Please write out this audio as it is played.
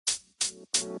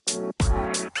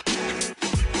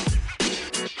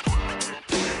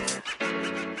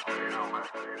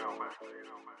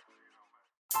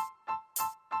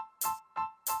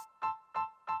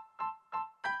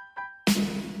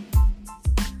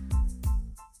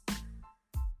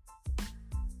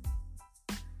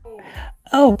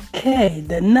Okay,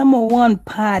 the number one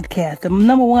podcast, the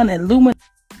number one Illuminati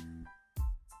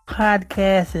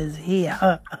podcast is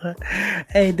here.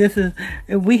 Hey,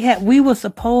 we were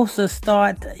supposed to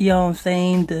start, you know what I'm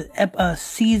saying, the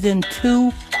season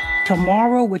 2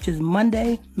 tomorrow, which is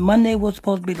Monday. Monday was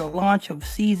supposed to be the launch of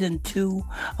season 2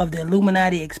 of the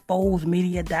Illuminati Exposed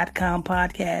Media.com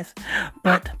podcast.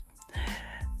 But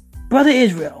Brother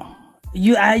Israel,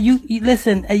 you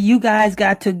listen, you guys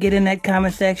got to get in that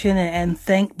comment section and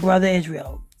thank Brother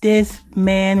Israel. This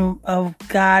man of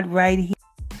God right here.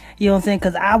 You know what I'm saying?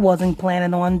 Because I wasn't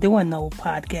planning on doing no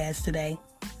podcast today.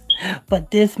 But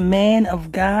this man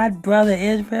of God, Brother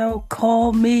Israel,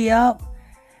 called me up.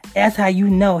 That's how you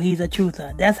know he's a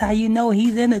truther. That's how you know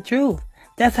he's in the truth.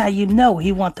 That's how you know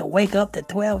he wants to wake up the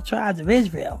 12 tribes of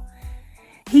Israel.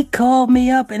 He called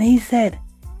me up and he said,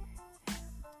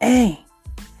 hey,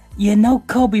 you know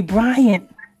Kobe Bryant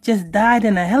just died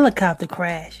in a helicopter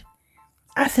crash.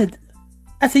 I said,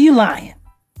 you lying.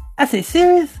 I said,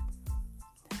 serious?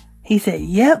 He said,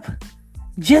 yep,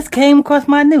 just came across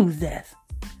my news desk.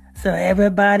 So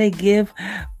everybody give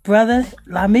Brother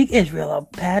Lamik Israel a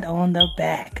pat on the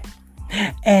back.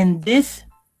 And this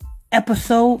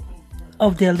episode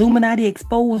of the Illuminati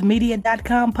Exposed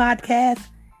Media.com podcast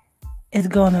is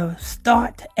going to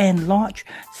start and launch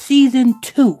season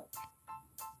 2.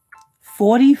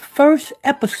 41st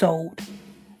episode,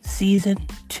 season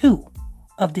 2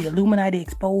 of the Illuminati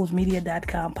Exposed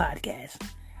Media.com podcast.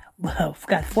 Well, we've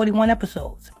got 41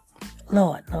 episodes.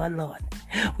 Lord.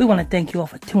 We want to thank you all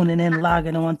for tuning in,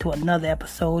 logging on to another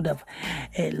episode of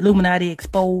Illuminati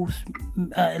Exposed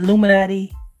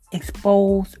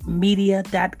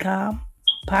Media.com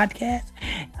podcast.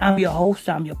 I'm your host.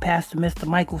 I'm your pastor, Mr.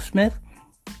 Michael Smith.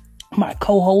 My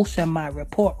co-host and my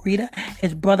report reader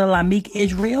is Brother Lamik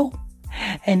Israel.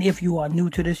 And if you are new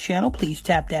to this channel, please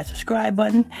tap that subscribe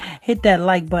button. Hit that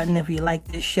like button if you like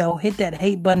this show. Hit that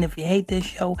hate button if you hate this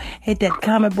show. Hit that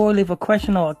comment board, leave a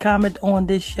question or a comment on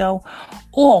this show.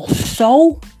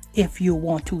 Also, if you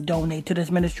want to donate to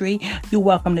this ministry, you're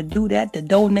welcome to do that. The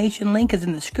donation link is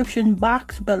in the description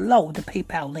box below, the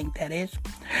PayPal link, that is.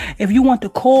 If you want to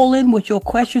call in with your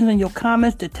questions and your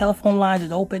comments, the telephone line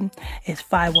is open. It's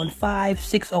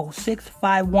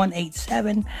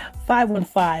 515-606-5187,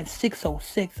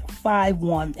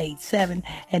 515-606-5187,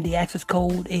 and the access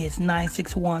code is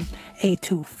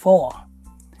 961824.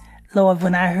 Lord,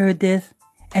 when I heard this,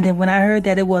 and then when I heard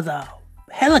that it was a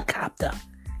helicopter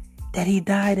that he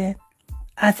died in,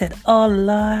 I said, oh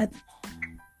Lord,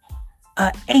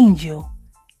 an angel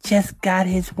just got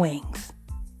his wings.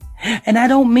 And I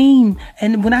don't mean,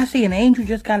 and when I say an angel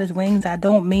just got his wings, I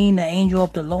don't mean the angel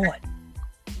of the Lord.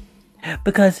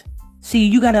 Because, see,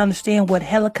 you got to understand what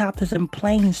helicopters and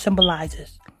planes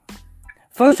symbolizes.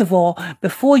 First of all,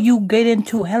 before you get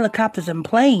into helicopters and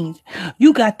planes,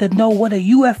 you got to know what a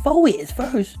UFO is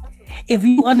first. If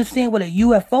you understand what a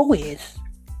UFO is,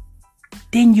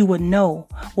 then you would know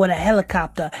what a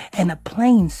helicopter and a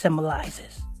plane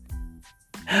symbolizes.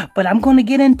 But I'm going to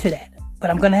get into that. But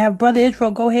I'm going to have Brother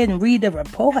Israel go ahead and read the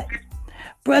report.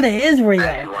 Brother Israel.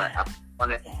 I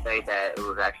wanted to say that it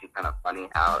was actually kind of funny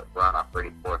how we're on our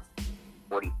 41st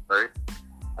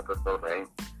episode, right?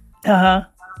 Uh-huh.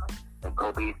 And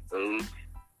Kobe's age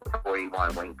was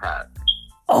 41 when he passed.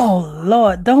 Oh,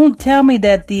 Lord. Don't tell me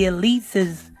that the elites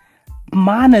is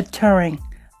monitoring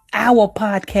our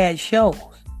podcast shows.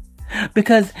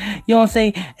 Because, you know what I'm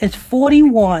saying, it's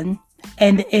 41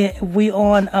 and we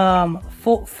on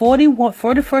 41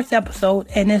 for the first episode,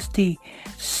 and it's the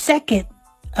second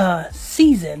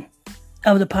season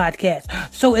of the podcast.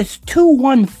 So it's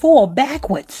 214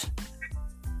 backwards.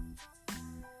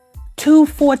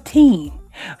 214.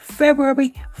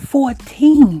 February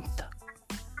 14th.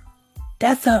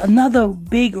 That's another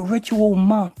big ritual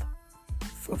month.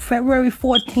 February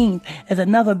 14th is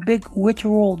another big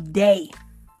ritual day.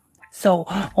 So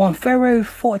on February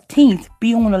 14th,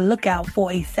 be on the lookout for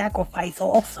a sacrifice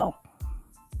also.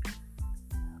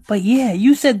 But yeah,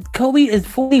 you said Kobe is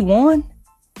 41?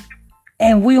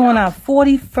 And we on our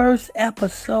 41st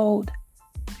episode,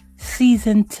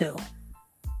 season 2.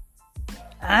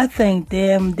 I think the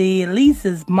elites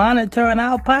is monitoring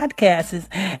our podcasts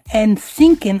and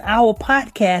syncing our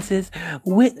podcasts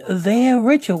with their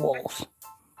rituals.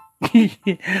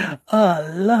 Oh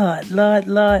Lord,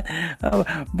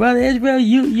 brother Israel,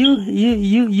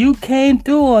 you came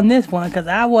through on this one because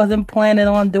I wasn't planning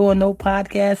on doing no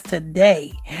podcast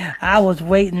today. I was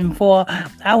waiting for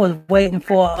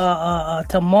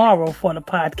tomorrow for the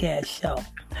podcast show,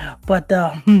 but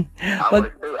I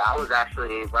was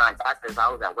actually when I got this,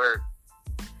 I was at work.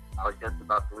 I was just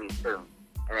about to leave too,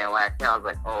 and then when I came, I was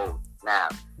like, oh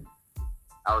snap.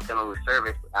 I was gonna lose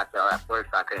service after at work,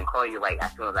 so I couldn't call you like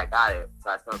as soon as I got it.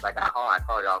 So as soon as I got home, I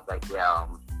called you. I was like, yeah,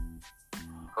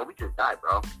 Kobe just died,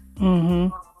 bro.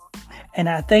 And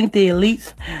I think the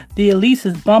elites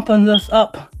is bumping us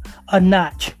up a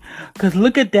notch. Cause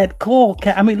look at that call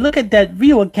count. I mean, look at that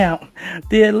viewer count.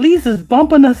 The elites is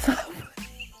bumping us up.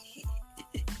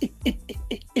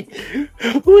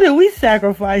 Who did we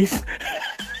sacrifice?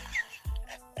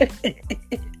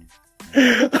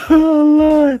 Oh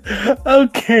Lord.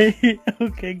 Okay,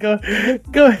 go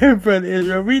ahead, brother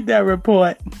Israel. Read that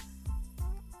report.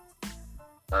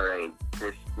 All right,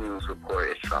 this news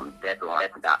report is from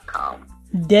Deadline.com.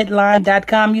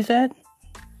 Deadline.com, you said?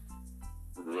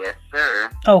 Yes, sir.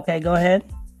 Okay, go ahead.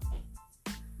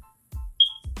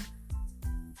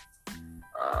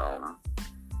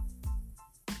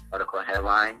 Article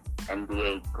headline: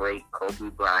 NBA great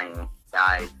Kobe Bryant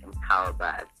dies in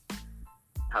Calabasas.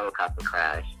 Helicopter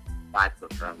crash. 5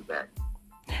 confirmed dead.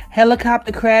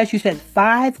 Helicopter crash, you said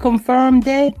 5 confirmed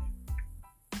dead?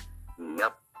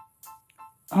 Yep.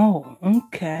 Oh,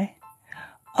 okay.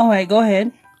 All right, go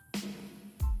ahead.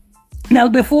 Now,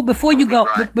 before you go,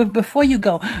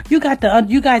 you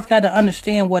guys got to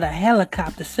understand what a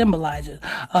helicopter symbolizes.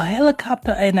 A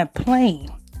helicopter and a plane.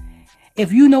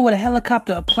 If you know what a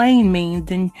helicopter, a plane means,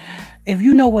 then if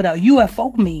you know what a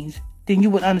UFO means, then you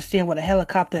would understand what a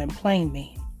helicopter and plane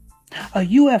mean. A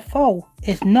UFO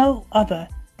is no other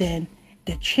than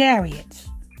the chariots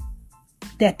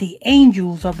that the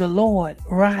angels of the Lord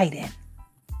ride in.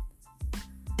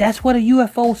 That's what a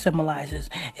UFO symbolizes.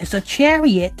 It's a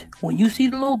chariot. When you see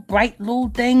the little bright little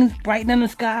things bright in the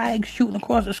sky, shooting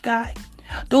across the sky,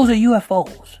 those are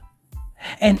UFOs.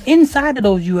 And inside of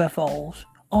those UFOs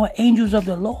are angels of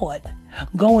the Lord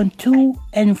going to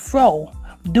and fro,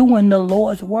 doing the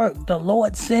Lord's work. The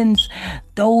Lord sends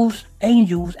those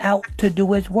angels out to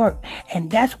do his work. And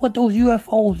that's what those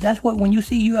UFOs, that's what, when you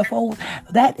see UFOs,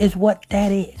 that is what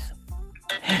that is.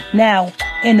 Now,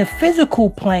 in the physical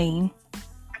plane,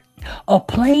 a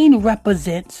plane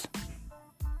represents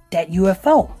that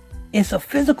UFO. It's a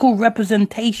physical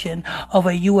representation of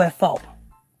a UFO.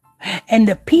 And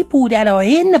the people that are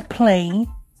in the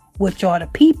plane, which are the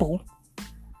people,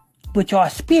 which are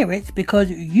spirits, because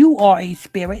you are a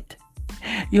spirit.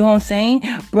 You know what I'm saying?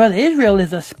 Brother Israel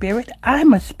is a spirit.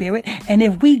 I'm a spirit. And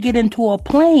if we get into a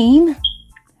plane,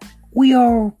 we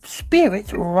are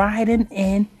spirits riding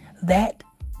in that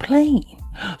plane.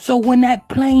 So when that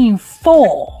plane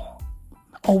fall,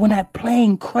 or when that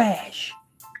plane crash,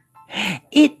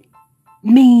 it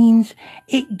means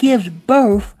it gives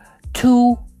birth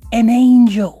to an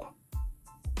angel.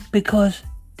 Because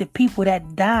the people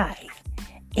that died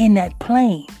in that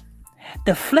plane,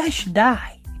 the flesh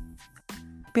died,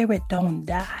 spirit don't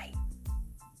die.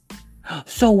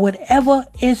 So whatever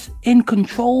is in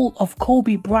control of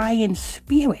Kobe Bryant's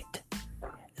spirit,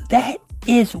 that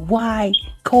is why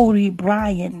Kobe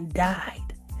Bryant died.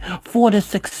 For the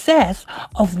success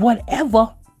of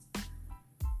whatever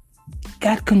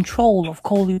got control of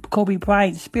Kobe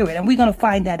Bryant's spirit. And we're going to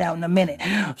find that out in a minute,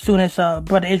 as soon as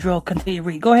Brother Israel continue to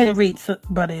read. Go ahead and read,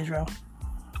 Brother Israel.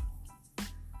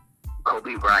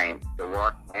 Kobe Bryant, the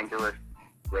Los Angeles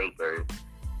Lakers.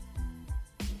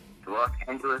 The Los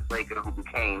Angeles Lakers, who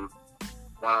became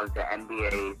one of the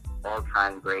NBA's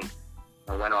all-time greats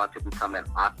and went on to become an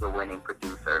Oscar-winning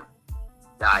producer,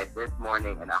 died this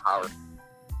morning in a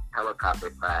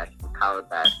helicopter crash in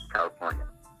Calabasas, California.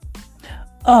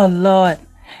 Oh Lord!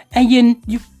 And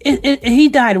he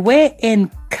died where?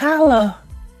 In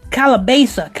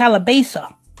Calabasas,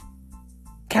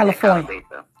 California.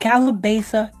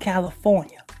 Calabasas,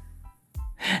 California.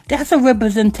 That's a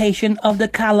representation of the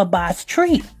calabash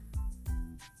tree.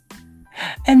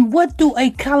 And what do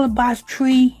a calabash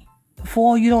tree,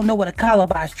 for you don't know what a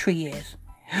calabash tree is,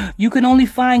 you can only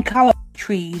find calabash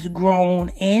trees grown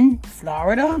in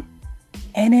Florida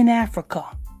and in Africa.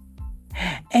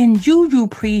 And juju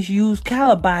priests use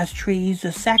calabash trees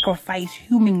to sacrifice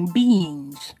human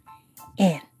beings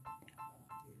in.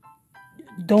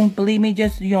 Don't believe me?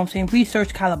 Just, you know what I'm saying,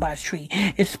 research calabash tree.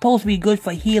 It's supposed to be good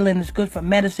for healing. It's good for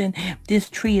medicine. This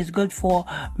tree is good for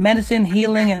medicine,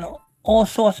 healing, and all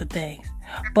sorts of things.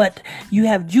 But you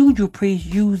have juju priests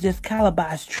use this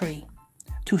calabash tree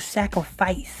to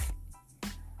sacrifice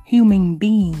human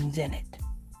beings in it.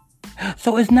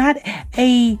 So it's not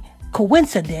a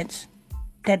coincidence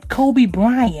that Kobe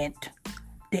Bryant,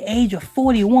 the age of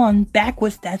 41,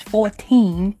 backwards that's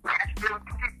 14,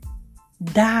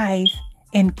 dies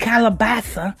in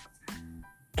Calabasas,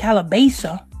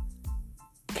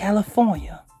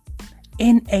 California,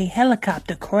 in a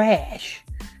helicopter crash.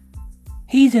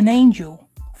 He's an angel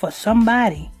for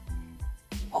somebody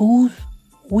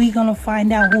we're gonna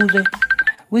find out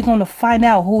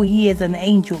who he is an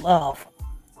angel of.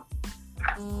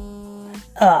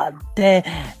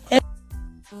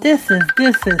 This is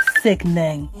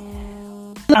sickening.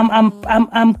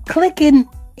 I'm clicking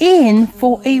in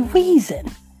for a reason.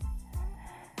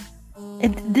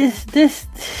 This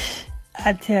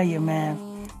I tell you, man.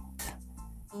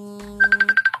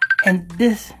 And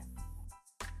this,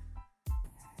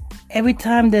 every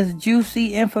time there's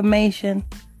juicy information,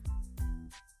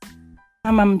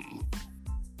 you know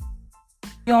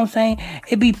what I'm saying?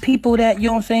 It be people that, you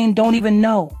know what I'm saying, don't even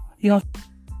know. You know,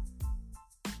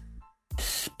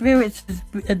 spirits,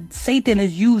 Satan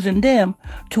is using them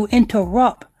to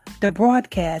interrupt the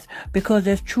broadcast because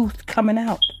there's truth coming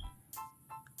out.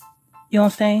 You know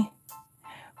what I'm saying?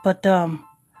 But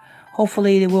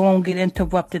hopefully we won't get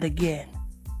interrupted again.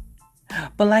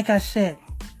 But like I said,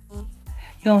 you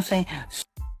know what I'm saying?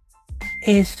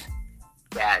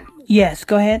 Dad. Yes,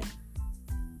 go ahead.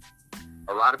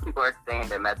 A lot of people are saying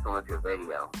they're messing with your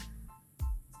video.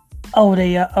 Oh,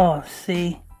 they are. Oh,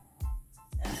 see,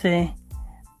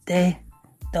 they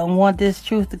don't want this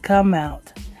truth to come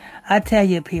out. I tell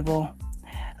you, people.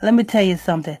 Let me tell you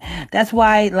something. That's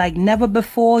why, like never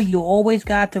before, you always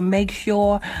got to make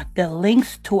sure the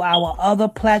links to our other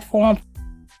platforms.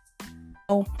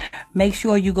 Make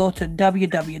sure you go to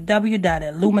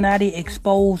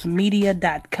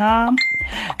www.illuminatiexposedmedia.com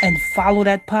and follow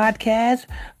that podcast,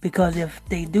 because if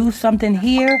they do something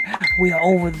here, we are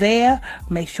over there.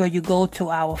 Make sure you go to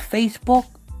our Facebook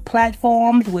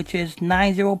platforms, which is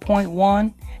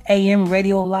 90.1 AM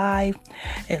Radio Live,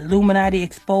 Illuminati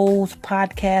Exposed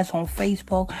Podcast on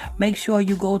Facebook. Make sure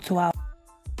you go to our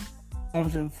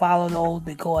and follow those,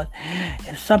 because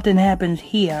if something happens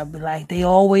here, like they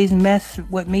always mess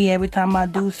with me every time I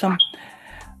do some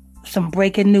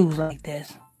breaking news like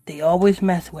this. They always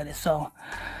mess with it. So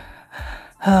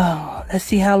let's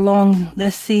see how long.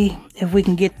 Let's see if we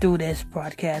can get through this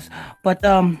broadcast. But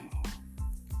go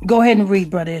ahead and read,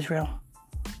 Brother Israel.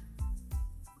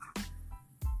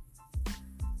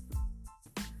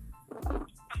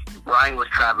 Bryant was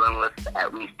traveling with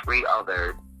at least 3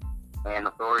 others, and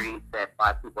authorities said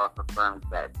 5 people have confirmed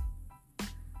that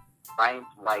Bryant's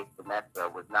wife, Vanessa,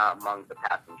 was not among the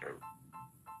passengers.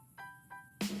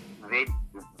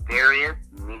 Various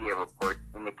media reports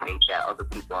indicate that other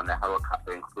people in the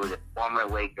helicopter included former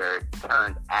Laker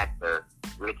turned actor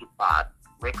Rick Fox,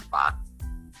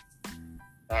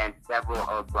 and several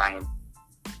of Bryant's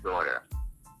daughters.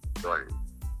 So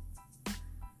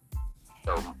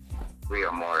 3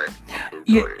 or more.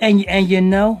 And you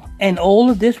know, and all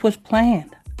of this was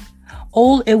planned.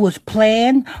 It was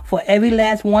planned for every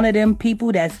last one of them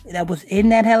people that was in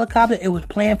that helicopter. It was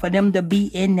planned for them to be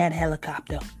in that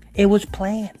helicopter. It was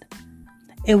planned.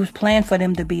 It was planned for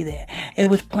them to be there.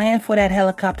 It was planned for that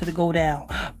helicopter to go down,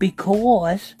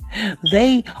 because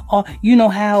they are, you know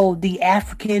how the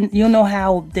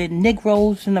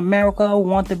Negroes in America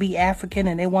want to be African,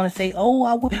 and they want to say,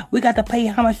 we got to pay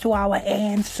homage to our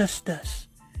ancestors.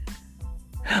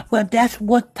 Well, that's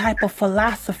what type of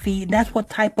philosophy, that's what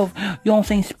type of, you know what I'm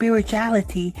saying,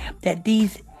 spirituality that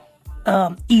these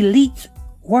elites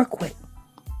work with.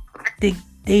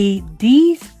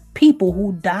 These people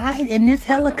who died in this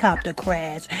helicopter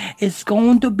crash is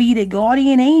going to be the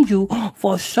guardian angel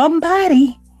for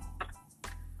somebody.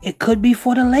 It could be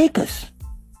for the Lakers.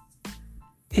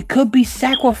 It could be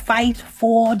sacrificed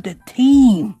for the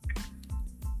team.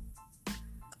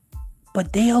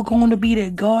 But they are going to be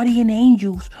the guardian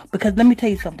angels. Because let me tell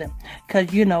you something.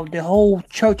 Because, you know, the whole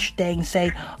church thing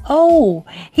say,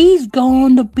 he's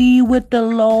going to be with the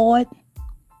Lord.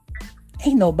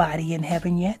 Ain't nobody in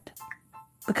heaven yet.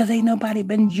 Because ain't nobody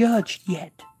been judged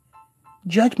yet.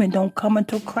 Judgment don't come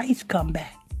until Christ come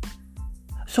back.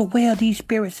 So where are these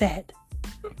spirits at?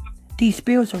 These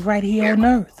spirits are right here on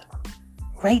earth.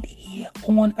 Right here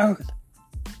on earth.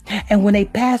 And when they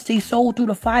pass their soul through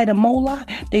the fire of Moloch,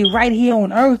 they right here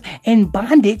on earth in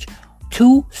bondage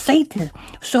to Satan.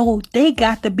 So they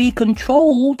got to be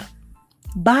controlled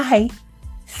by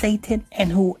Satan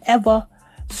and whoever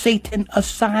Satan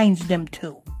assigns them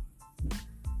to.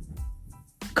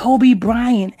 Kobe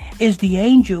Bryant is the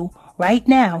angel right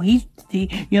now. He's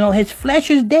his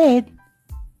flesh is dead,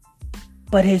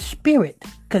 but his spirit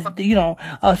Because,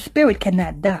 a spirit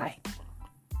cannot die.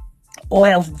 Or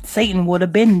else Satan would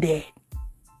have been dead.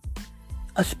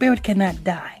 A spirit cannot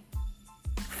die.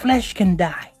 Flesh can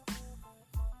die.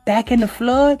 Back in the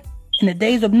flood, in the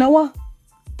days of Noah,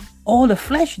 all the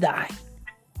flesh died.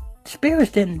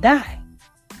 Spirits didn't die.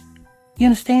 You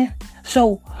understand?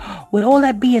 So, with all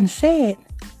that being said,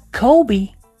 Kobe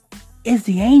is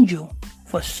the angel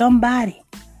for somebody.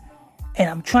 And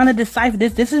I'm trying to decipher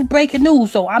this. This is breaking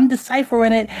news, so I'm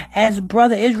deciphering it as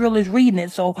Brother Israel is reading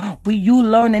it. So you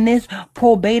learning this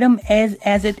verbatim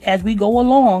as we go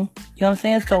along. You know what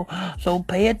I'm saying? So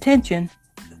pay attention.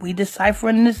 We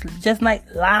deciphering this just like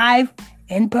live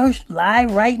in person,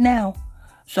 live right now.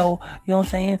 So you know what I'm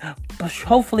saying? But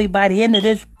hopefully by the end of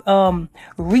this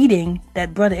reading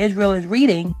that Brother Israel is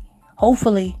reading,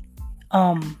 hopefully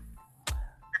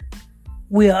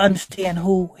we'll understand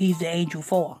who he's the angel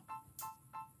for.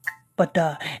 But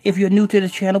if you're new to the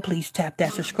channel, please tap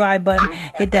that subscribe button.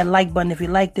 Hit that like button if you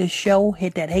like this show.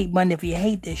 Hit that hate button if you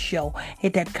hate this show.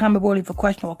 Hit that comment below for a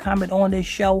question or comment on this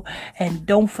show. And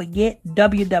don't forget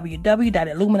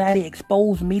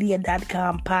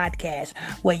www.illuminatiexposedmedia.com podcast,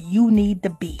 where you need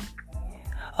to be.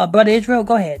 Brother Israel,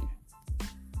 go ahead.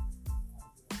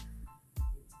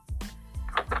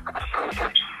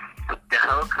 The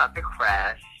helicopter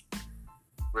crash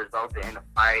resulted in a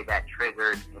fire that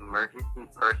triggered emergency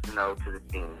personnel to the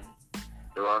scene.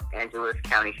 The Los Angeles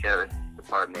County Sheriff's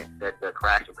Department said the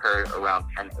crash occurred around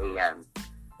 10 a.m.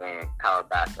 in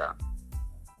Calabasas,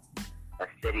 a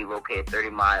city located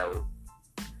 30 miles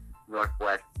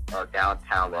northwest of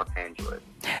downtown Los Angeles.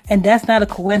 And that's not a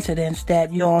coincidence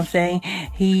that, you know what I'm saying,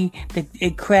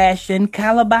 it crashed in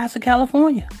Calabasas,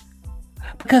 California.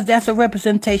 Because that's a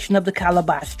representation of the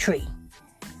calabash tree.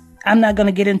 I'm not going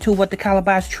to get into what the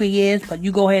calabash tree is, but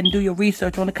you go ahead and do your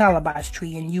research on the calabash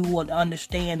tree and you will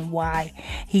understand why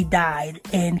he died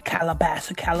in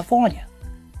Calabasas, California.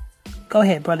 Go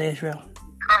ahead, Brother Israel.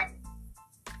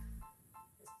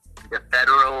 The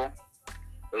Federal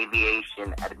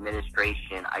Aviation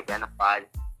Administration identified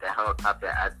the helicopter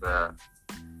as a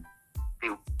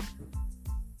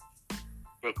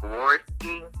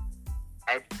Sikorsky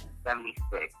S-76,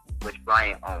 which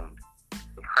Bryant owned.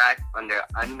 It crashed under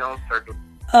unknown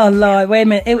circumstances. Oh, Lord, wait a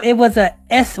minute. It was a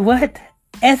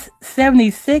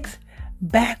S-76?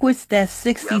 Backwards, that's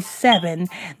 67. Yep.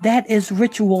 That is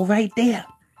ritual right there.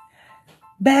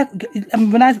 When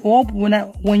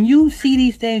you see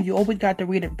these things, you always got to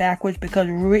read it backwards, because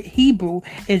Hebrew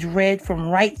is read from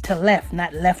right to left,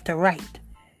 not left to right.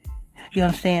 You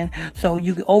understand? So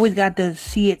you always got to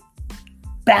see it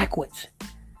backwards.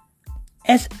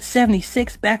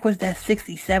 S-76 backwards, that's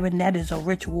 67. That is a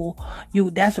ritual.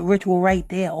 That's a ritual right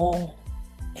there, all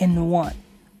in one.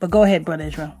 But go ahead, Brother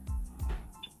Israel.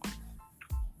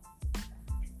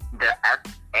 The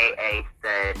FAA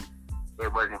said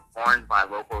it was informed by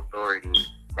local authorities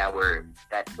that there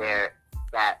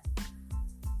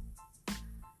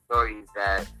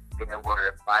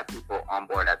were 5 people on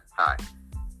board at the time.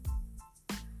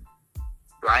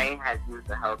 Bryant has used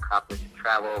the helicopter to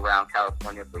travel around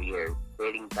California for years,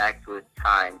 dating back to his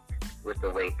time with the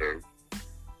Lakers.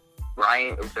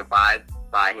 Bryant is survived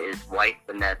by his wife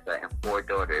Vanessa and 4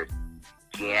 daughters,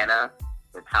 Gianna,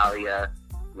 Natalia,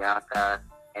 Bianca,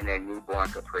 and their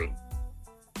newborn Capri.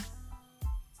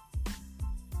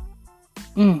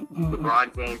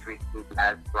 LeBron James received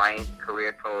as Bryant's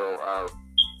career total of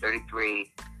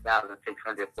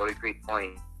 33,643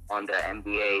 points on the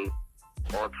NBA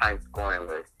all-time scoring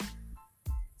list.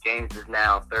 James is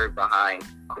now third behind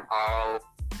Karl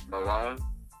Malone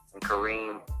and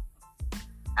Kareem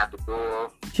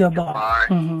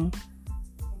Abdul-Jabbar.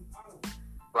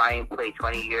 Bryant played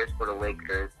 20 years for the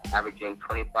Lakers, averaging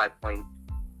 25 points,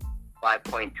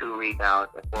 5.2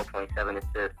 rebounds, and 4.7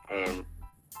 assists in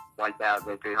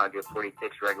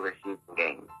 1,346 regular season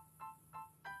games.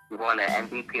 He won an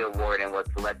MVP award and was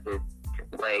selected to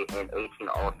play in 18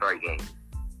 All-Star games.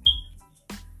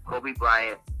 Kobe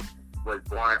Bryant was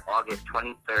born August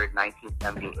 23rd,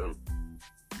 1978,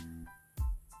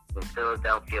 in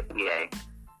Philadelphia, PA.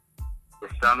 The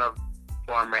son of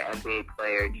former NBA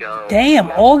player Joe.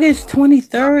 Damn, August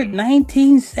 23rd,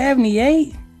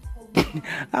 1978?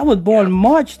 I was born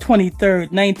March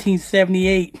 23rd,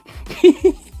 1978.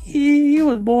 He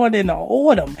was born in the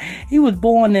autumn. He was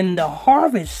born in the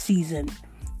harvest season.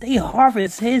 They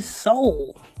harvest his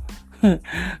soul. Go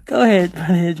ahead,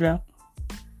 Brother Israel.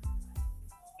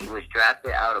 He was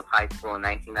drafted out of high school in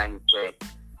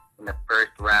 1996 in the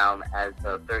first round as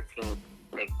the 13th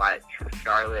pick by the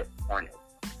Charlotte Hornets,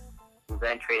 who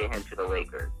then traded him to the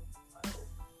Lakers.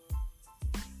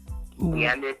 He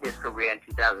ended his career in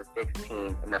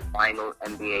 2016 in the final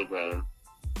NBA game.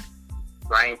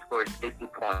 Bryant scored 60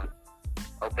 points,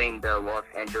 helping the Los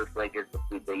Angeles Lakers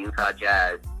defeat the Utah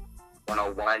Jazz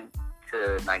 101-96.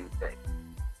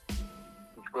 He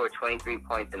scored 23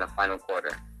 points in the final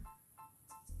quarter.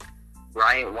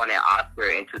 Bryant won an Oscar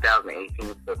in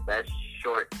 2018 for Best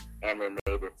Short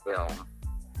Animated Film,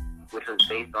 which was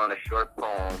based on a short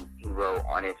poem he wrote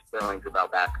on his feelings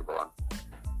about basketball.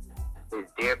 His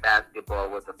Dear Basketball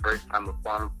was the first time a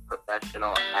former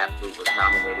professional athlete was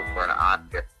nominated for an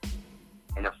Oscar,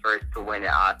 and the first to win an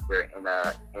Oscar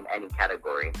in any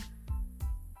category.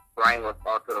 Bryant was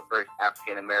also the first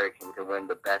African American to win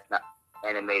the Best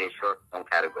Animated Short Film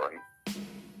category.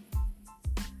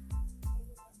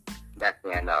 That's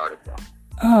the end of the article.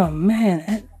 Oh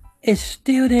man, it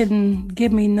still didn't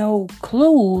give me no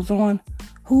clues on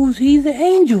who's he's an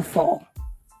angel for.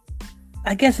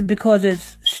 I guess it's because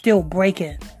it's still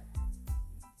breaking.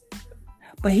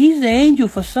 But he's an angel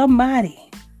for somebody.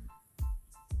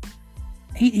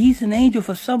 He's an angel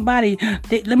for somebody.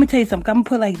 Let me tell you something. I'm going to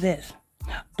put it like this.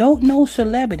 Don't no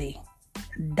celebrity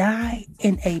die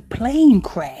in a plane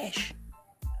crash.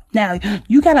 Now,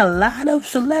 you got a lot of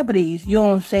celebrities, you know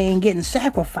what I'm saying, getting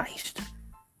sacrificed.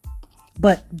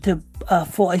 But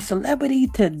for a celebrity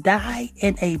to die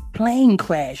in a plane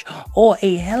crash or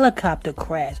a helicopter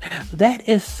crash, that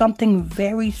is something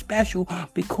very special,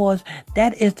 because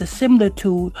that is the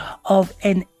similitude of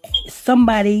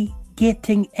somebody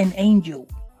getting an angel.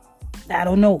 I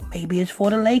don't know. Maybe it's for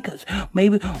the Lakers.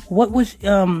 Maybe was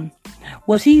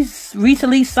he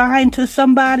recently signed to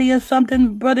somebody or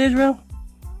something, Brother Israel?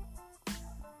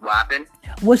 What happened?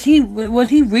 Was he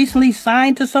recently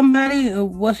signed to somebody?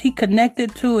 Was he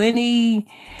connected to any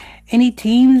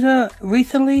teams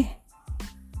recently?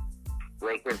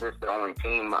 Lakers is the only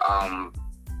team.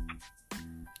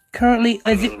 Currently,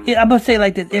 I'm gonna say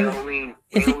like this. They always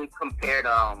compared.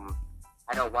 I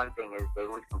know one thing is they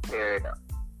always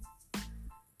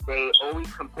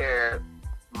compare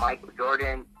Michael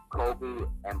Jordan, Kobe,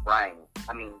 and Bryant.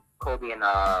 I mean Kobe and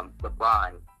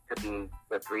LeBron to be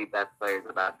the three best players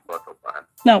of basketball so far.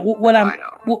 Now, what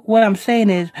I'm saying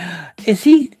is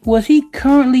was he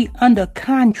currently under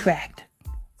contract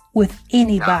with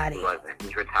anybody? No, he wasn't.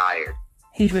 He's retired.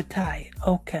 He's retired.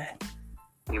 Okay.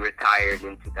 He retired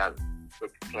in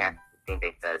 2016. I think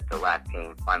they said the last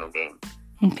game, final game.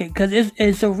 Okay, because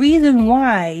it's a reason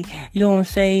why, you know what I'm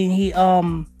saying,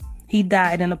 he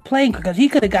died in a plane, because he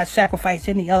could have got sacrificed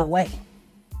any other way.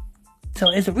 So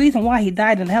it's a reason why he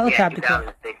died in a helicopter.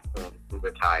 Yeah, 2016, he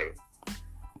retired.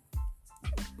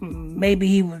 Maybe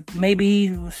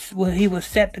he was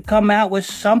set to come out with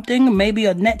something, maybe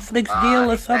a Netflix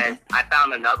deal or something. I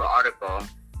found another article,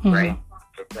 right?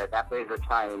 It said after his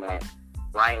retirement,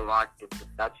 Bryant launched his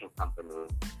production company,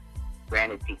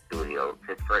 Granite Studios,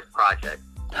 his first project.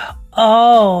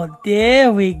 Oh,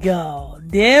 there we go.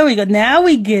 Now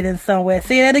we getting somewhere.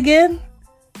 Say that again.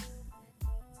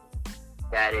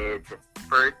 That is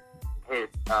his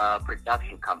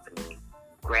production company,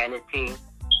 Granite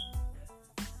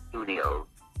Studios.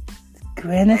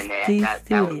 Granite Studios.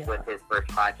 That was his first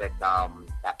project,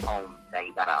 that poem that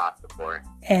he got an Oscar for.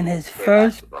 And his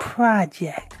first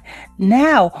project.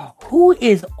 Now, who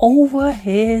is over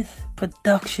his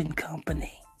production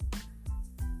company?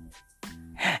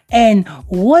 And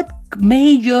what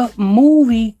major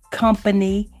movie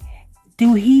company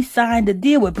do he sign the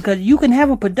deal with? Because you can have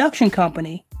a production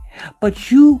company, but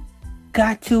you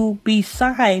got to be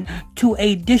signed to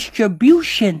a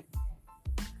distribution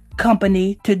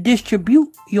company to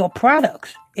distribute your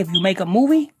products. If you make a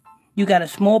movie, you got a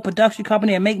small production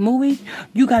company and make movies,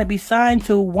 you got to be signed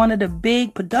to one of the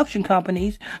big production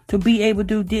companies to be able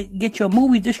to get your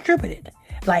movie distributed,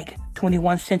 like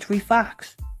 21st Century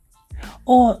Fox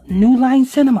or New Line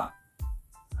Cinema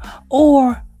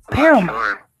or Paramount.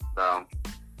 Sure. So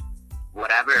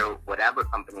whatever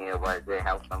company it was, it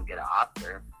helped them get an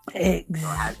Oscar. So it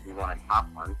has to be one of the top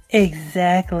ones.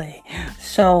 Exactly.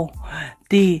 So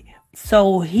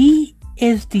he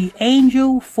is the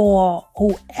angel for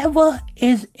whoever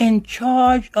is in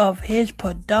charge of his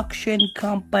production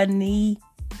company.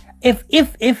 If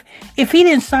he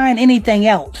didn't sign anything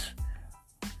else,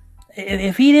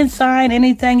 if he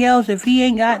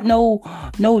ain't got no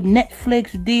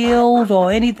Netflix deals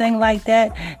or anything like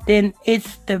that, then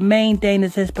it's the main thing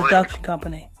is his production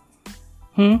company.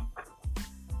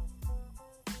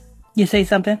 You say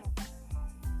something?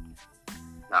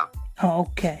 No. Oh,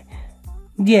 okay.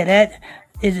 Yeah, that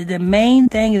is the main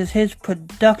thing is his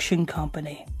production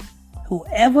company.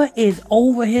 Whoever is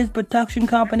over his production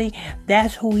company,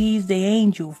 that's who he's the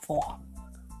angel for.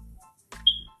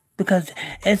 because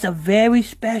it's a very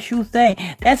special thing.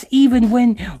 That's even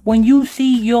when you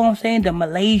see, you know what I'm saying, the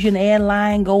Malaysian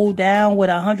airline go down with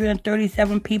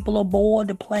 137 people aboard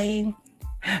the plane.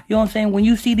 You know what I'm saying? When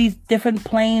you see these different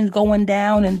planes going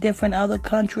down in different other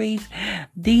countries,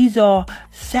 these are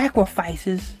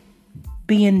sacrifices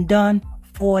being done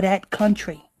for that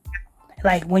country.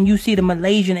 Like when you see the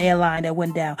Malaysian airline that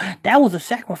went down, that was a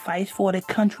sacrifice for the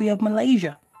country of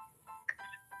Malaysia.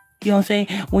 You know what I'm saying?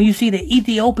 When you see the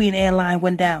Ethiopian airline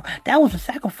went down, that was a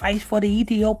sacrifice for the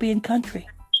Ethiopian country.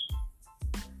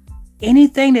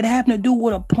 Anything that happened to do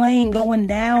with a plane going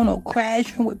down or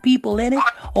crashing with people in it,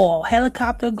 or a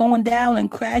helicopter going down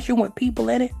and crashing with people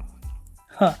in it,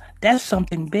 that's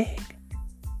something big.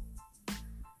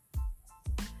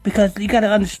 Because you got to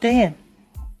understand,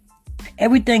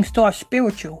 everything starts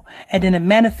spiritual and then it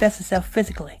manifests itself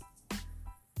physically.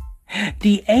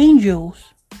 The angels,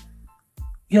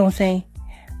 you know what I'm saying,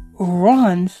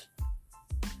 runs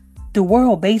the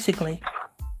world basically.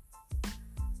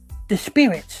 The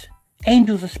spirits.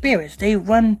 Angels are spirits. They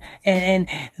run, and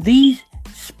these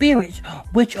spirits,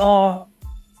 which are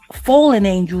fallen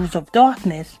angels of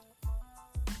darkness,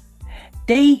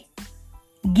 they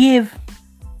give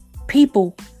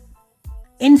people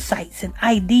insights and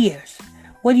ideas.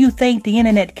 Where do you think the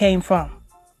internet came from?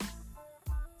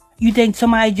 You think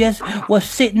somebody just was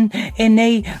sitting in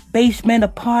their basement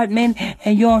apartment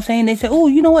and, you know what I'm saying, they said, oh,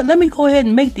 you know what, let me go ahead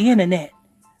and make the internet.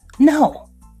 No.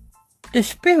 The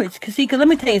spirits, cause let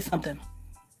me tell you something.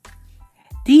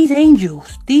 These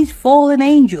angels, these fallen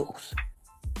angels,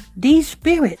 these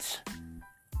spirits,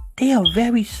 they are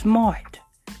very smart.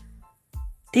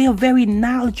 They are very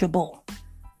knowledgeable.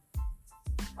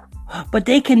 But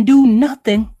they can do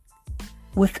nothing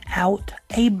without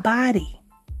a body.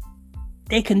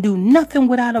 They can do nothing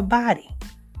without a body.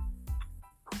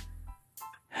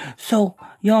 So,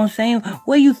 you know what I'm saying?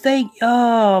 Where you think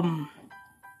the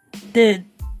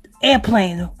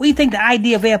airplanes, where you think the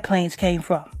idea of airplanes came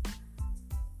from?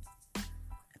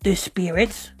 The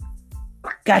spirits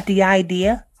got the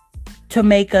idea to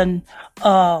make a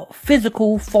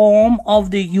physical form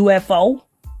of the UFO,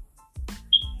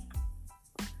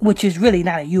 which is really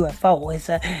not a UFO.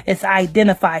 It's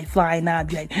identified flying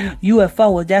object.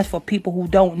 UFO is just for people who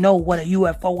don't know what a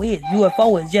UFO is.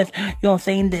 UFO is just, you know what I'm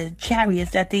saying, the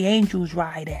chariots that the angels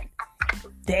ride in.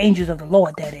 The angels of the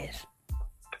Lord, that is.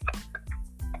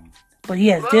 But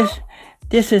yes,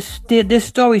 this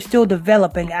story is still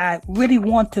developing. I really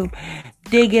want to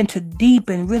dig into deep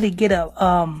and really get a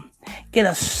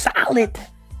solid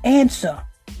answer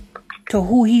to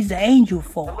who he's the angel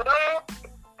for.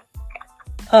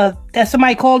 That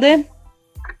somebody called in?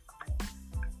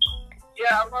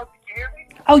 Yeah, I'm not hear me.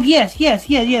 Oh yes.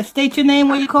 State your name,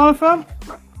 where you calling from?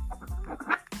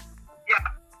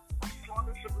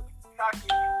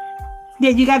 Yeah,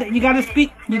 you gotta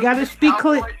speak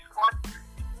clear.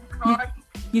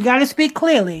 You gotta speak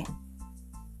clearly.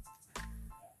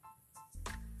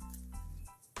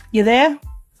 You there?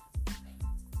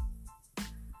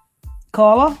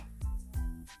 Caller?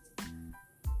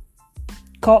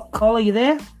 Caller, you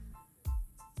there?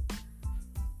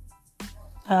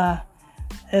 A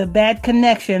bad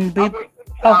connection.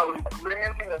 Oh.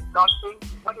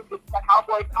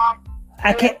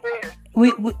 I can't.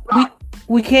 We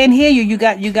can't hear you. You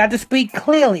got to speak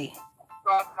clearly.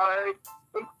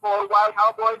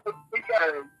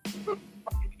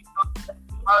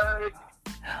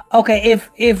 Okay,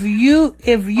 if you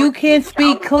can't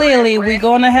speak clearly, we're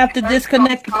gonna have to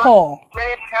disconnect the call.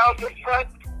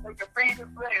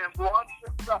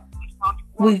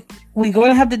 We're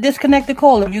gonna have to disconnect the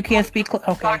call if you can't speak.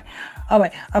 Okay, all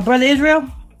right, Brother Israel.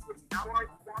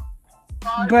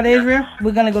 Brother Israel,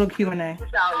 we're gonna go to Q&A.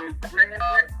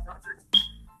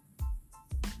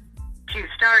 To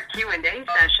start Q&A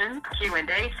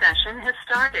session has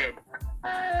started.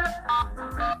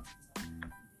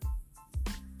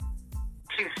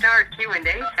 To start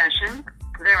Q&A session,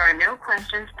 there are no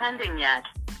questions pending yet.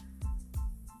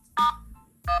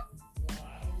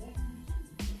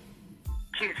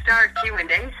 To start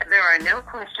Q&A, there are no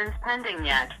questions pending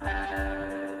yet.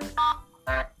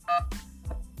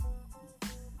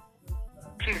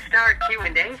 To start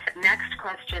Q&A, next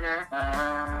questioner.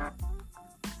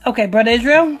 Okay, Brother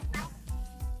Israel?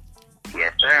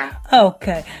 Yes, sir.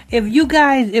 Okay. If you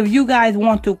guys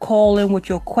want to call in with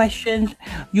your questions,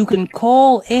 you can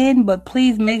call in, but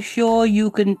please make sure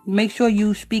you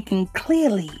speaking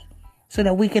clearly so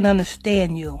that we can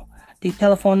understand you. The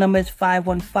telephone number is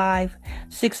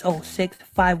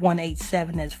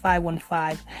 515-606-5187. That's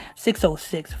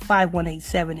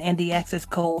 515-606-5187. And the access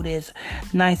code is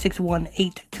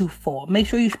 961824. Make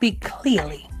sure you speak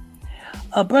clearly.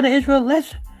 Brother Israel,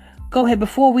 let's go ahead.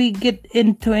 Before we get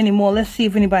into any more, let's see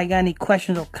if anybody got any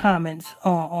questions or comments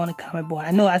on the comment board.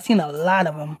 I know I've seen a lot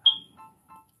of them.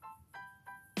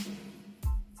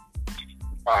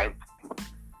 All right.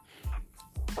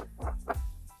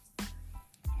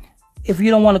 If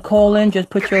you don't want to call in, just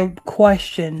put your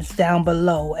questions down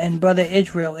below, and Brother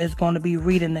Israel is going to be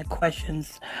reading the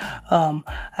questions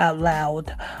out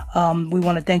loud. We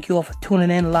want to thank you all for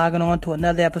tuning in, logging on to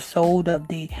another episode of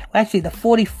the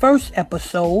 41st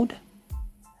episode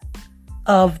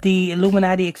of the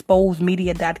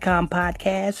IlluminatiExposedMedia.com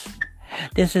podcast.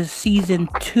 This is season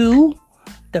 2,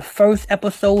 the first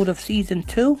episode of season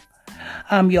 2.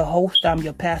 I'm your host. I'm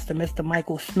your pastor, Mr.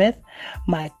 Michael Smith.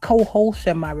 My co-host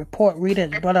and my report reader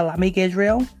is Brother Lamik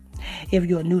Israel. If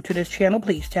you're new to this channel,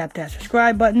 please tap that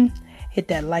subscribe button. Hit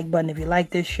that like button if you like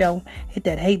this show. Hit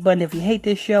that hate button if you hate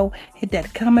this show. Hit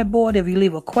that comment board if you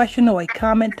leave a question or a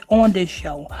comment on this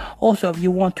show. Also, if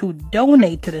you want to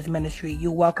donate to this ministry,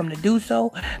 you're welcome to do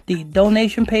so. The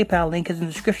donation PayPal link is in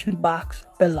the description box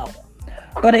below.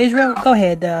 Brother Israel, go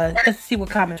ahead. Let's see what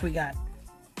comments we got.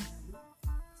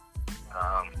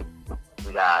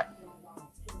 We got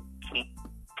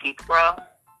Keithra.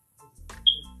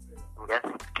 Yes,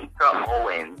 Keithra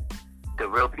Owen. The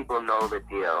real people know the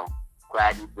deal.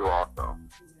 Glad you do also.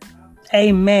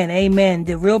 Amen. Amen.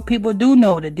 The real people do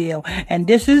know the deal. And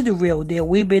this is the real deal.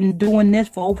 We've been doing this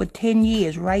for over 10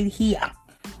 years right here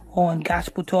on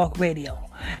Gospel Talk Radio.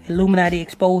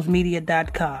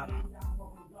 IlluminatiExposedMedia.com.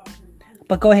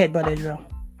 But go ahead, Brother Israel.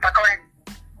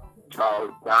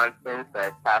 Charles Johnson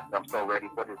says, Pastor, I'm so ready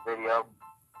for this video.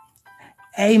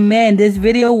 Amen. This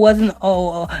video wasn't.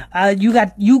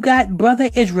 You got Brother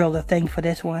Israel to thank for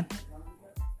this one,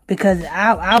 because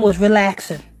I was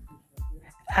relaxing.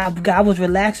 I was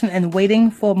relaxing and waiting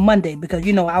for Monday, because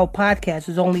our podcast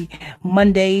is only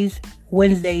Mondays,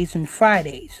 Wednesdays, and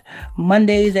Fridays.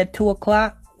 Mondays at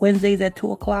 2:00, Wednesdays at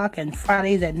 2:00, and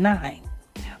Fridays at 9.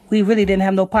 We really didn't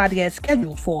have no podcast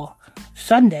scheduled for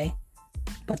Sunday.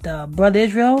 But Brother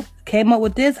Israel came up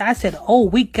with this. I said,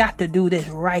 we got to do this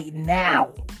right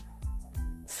now.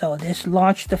 So this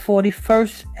launched the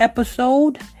 41st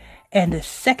episode and the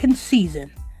second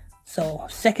season. So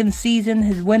second season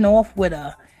has went off with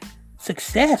a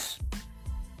success.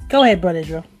 Go ahead, Brother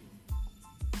Israel.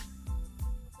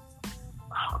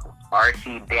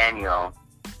 R.C. Daniel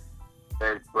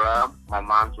says, bruh, my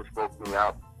mom just woke me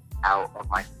up out of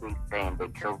my sleep saying they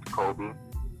killed Kobe.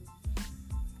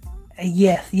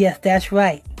 Yes, that's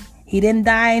right. He didn't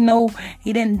die in no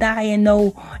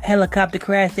helicopter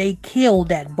crash. They killed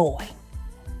that boy.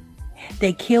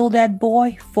 They killed that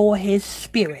boy for his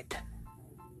spirit.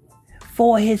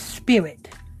 For his spirit.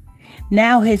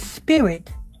 Now his spirit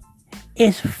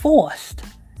is forced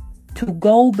to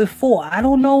go before. I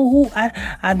don't know who.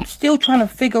 I'm still trying to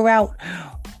figure out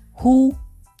who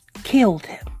killed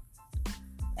him.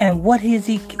 And what is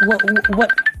he, what.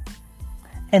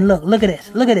 And look at this.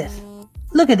 Look at this.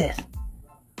 Look at this.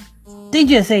 They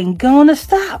just ain't gonna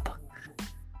stop.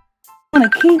 Wanna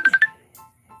keep it.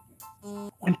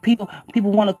 When people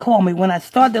want to call me, when I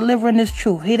start delivering this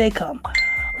truth, here they come.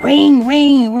 Ring,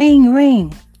 ring, ring,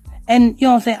 ring. And you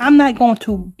know what I'm saying? I'm not going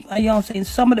to, you know what I'm saying?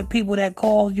 Some of the people that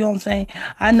call, you know what I'm saying?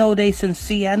 I know they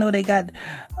sincere. I know they got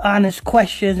honest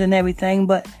questions and everything,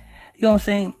 but you know what I'm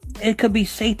saying? It could be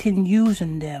Satan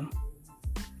using them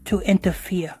to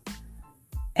interfere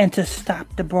and to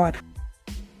stop the broadcast.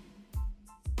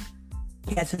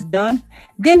 Yes, it's done.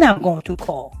 Then I'm going to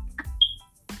call.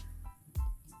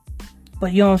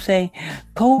 But you know what I'm saying?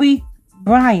 Kobe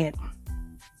Bryant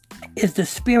is the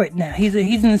spirit now. He's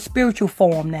in a spiritual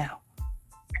form now.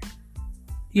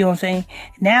 You know what I'm saying?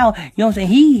 Now, you know what I'm saying?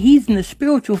 He's in the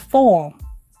spiritual form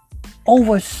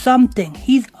over something.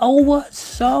 He's over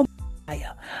some.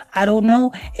 I don't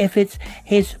know if it's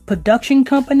his production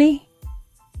company.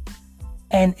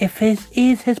 And if it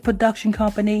is his production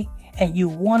company, and you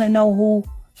want to know who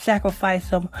sacrificed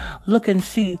him, look and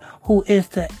see who is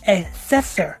the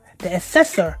assessor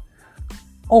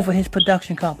over his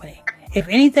production company. If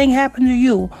anything happened to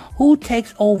you, who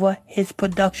takes over his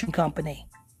production company?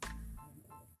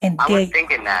 And I was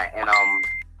thinking that, and I'm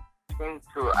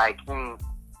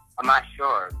not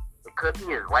sure. It could be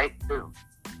his wife too.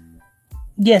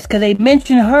 Yes, because they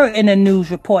mentioned her in the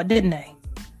news report, didn't they?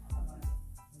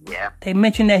 Yeah. They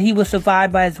mentioned that he was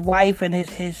survived by his wife and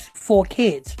his 4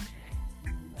 kids.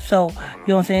 So, you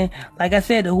know what I'm saying? Like I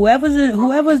said,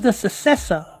 whoever's the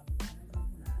successor,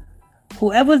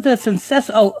 whoever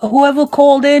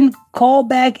called in, call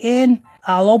back in.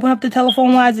 I'll open up the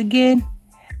telephone lines again.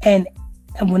 And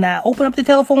when I open up the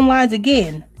telephone lines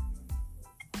again,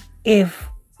 if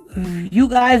you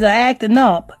guys are acting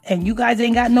up and you guys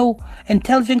ain't got no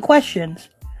intelligent questions,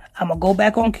 I'm going to go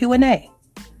back on Q&A.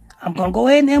 I'm going to go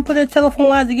ahead and put the telephone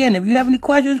lines again. If you have any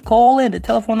questions, call in. The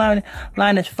telephone line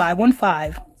is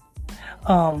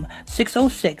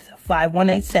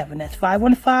 515-606-5187. That's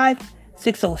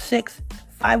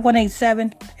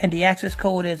 515-606-5187. And the access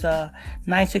code is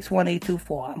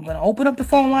 961824. I'm going to open up the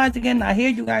phone lines again. I hear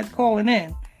you guys calling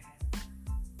in.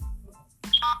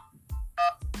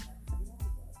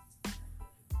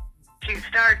 To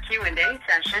start Q&A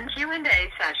session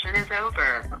is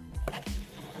over.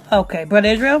 Okay, Brother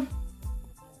Israel?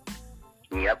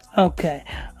 Yep. Okay,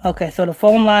 so the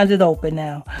phone lines is open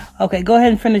now. Okay, go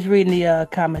ahead and finish reading the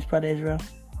comments, Brother Israel.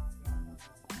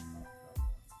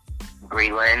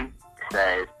 Breland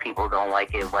says people don't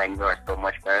like it when you're so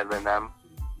much better than them.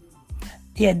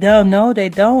 Yeah, no, they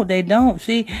don't.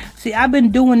 See, I've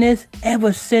been doing this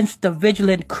ever since the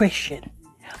Vigilant Christian.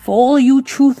 For all you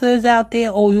truthers out there,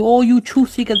 or all you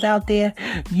truth seekers out there,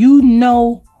 you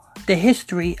know the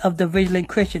history of the Vigilant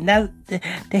Christian. That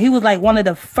he was like one of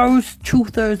the first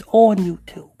truthers on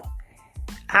YouTube.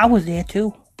 I was there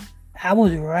too. I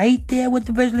was right there with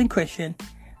the Vigilant Christian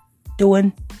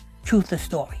doing truther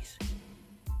stories.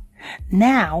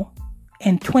 Now,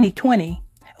 in 2020,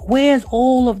 where's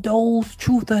all of those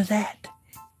truthers at?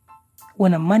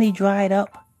 When the money dried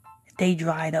up, they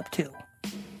dried up too.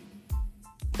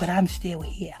 But I'm still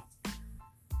here.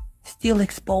 Still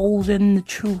exposing the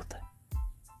truth.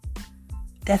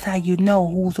 That's how you know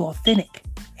who's authentic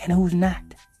and who's not.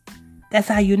 That's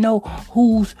how you know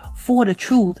who's for the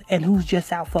truth and who's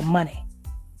just out for money.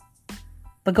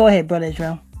 But go ahead, Brother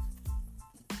Israel.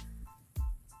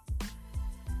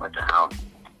 What the hell?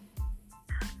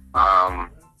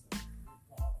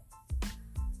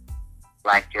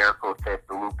 Black Jericho says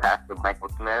salute Pastor Michael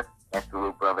Smith and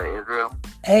salute Brother Israel.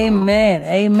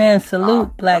 Amen.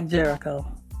 Salute Black Jericho.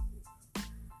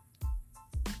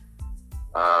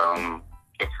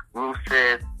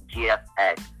 Exclusive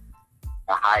GFX.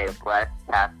 A higher bless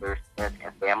Pastor Smith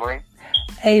and family.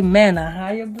 Amen. A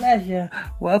higher bless you.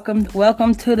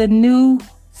 Welcome to the new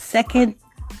second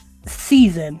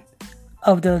season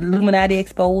of the Illuminati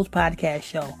Exposed podcast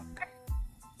show.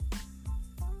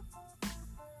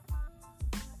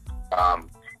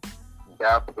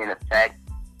 Dub in effect,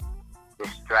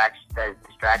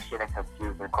 distraction and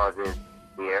confusion causes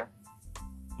fear.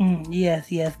 Yes,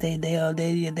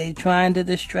 they trying to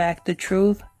distract the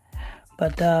truth,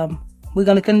 but we're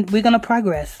gonna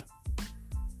progress.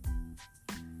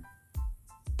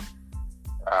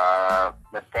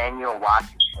 Nathaniel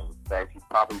Washington says he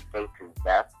probably faked his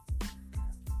death.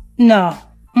 No,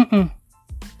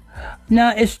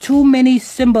 no, it's too many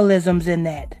symbolisms in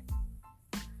that.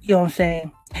 You know what I'm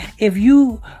saying? If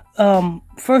you,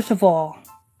 first of all,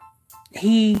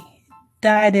 he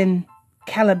died in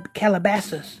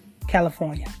Calabasas,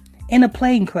 California, in a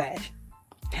plane crash.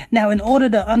 Now, in order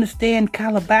to understand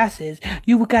Calabasas,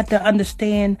 you got to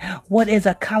understand what is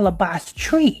a calabash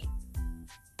tree.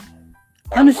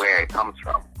 And where it comes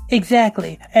from.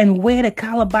 Exactly. And where the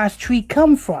calabash tree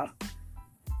come from.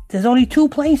 There's only two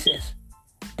places.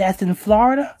 That's in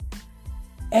Florida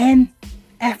and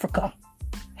Africa.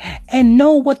 And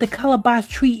know what the calabash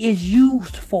tree is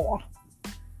used for.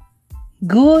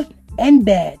 Good and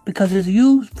bad. Because it's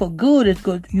used for good, it's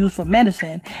good, used for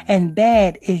medicine. And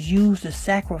bad is used to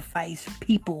sacrifice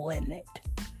people in it.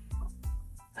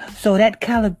 So that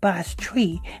calabash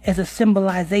tree is a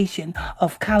symbolization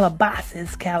of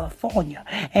Calabasas, California.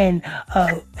 And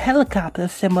a helicopter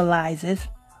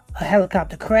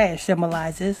crash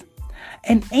symbolizes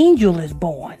an angel is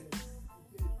born.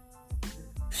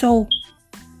 So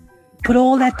put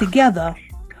all that together,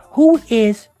 who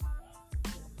is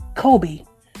Kobe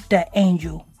the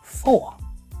angel for?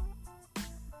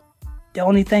 The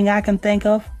only thing I can think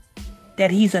of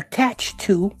that he's attached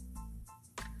to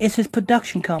is his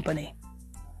production company.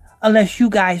 Unless you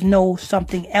guys know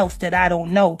something else that I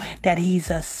don't know that he's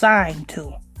assigned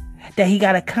to, that he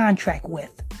got a contract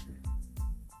with.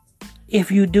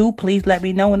 If you do, please let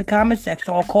me know in the comment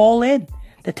section or call in.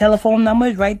 The telephone number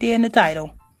is right there in the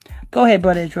title. Go ahead,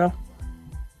 Brother Israel.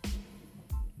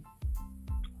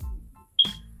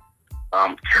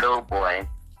 Chill Boy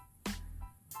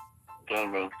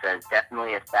Gaming says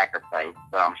definitely a sacrifice,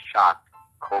 but I'm shocked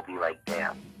Kobe like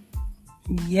damn.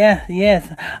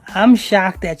 Yes. I'm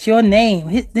shocked at your name.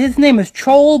 His name is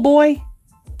Troll Boy?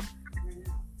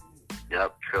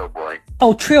 Yep, Trill Boy.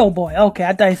 Oh, Trill Boy. Okay,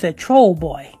 I thought you said Troll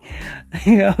Boy.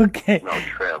 Okay. No,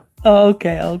 Trill. Oh,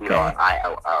 okay. Trill.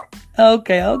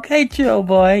 Okay, Trill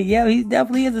Boy. Yeah, he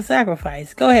definitely is a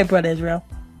sacrifice. Go ahead, Brother Israel.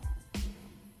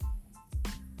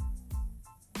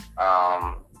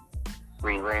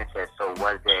 Greenland says, so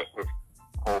was it his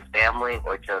whole family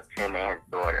or just him and his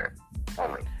daughter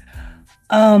only?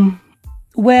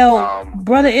 Well,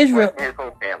 Brother Israel. His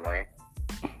whole family.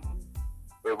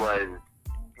 It was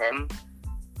him,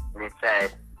 and it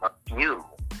said a few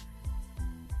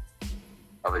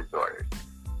of his daughters.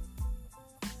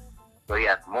 So he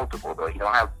has multiple daughters. He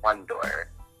don't have one daughter.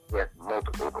 He has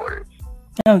multiple daughters.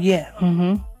 Oh, yeah.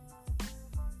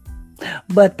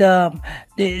 But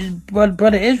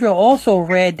Brother Israel also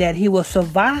read that he was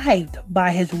survived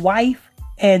by his wife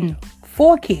and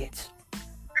 4 kids.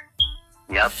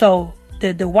 Yep. So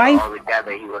the wife... All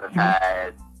together, he would have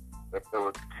had, if there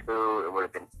was 2, it would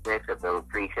have been 6. If there were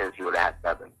 3 kids, he would have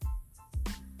had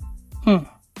 7.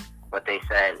 But they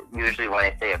said, usually when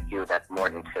they say a few, that's more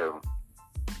than 2.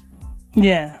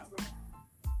 Yeah.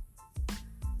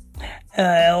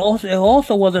 It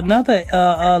also was another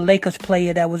Lakers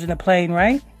player that was in the plane,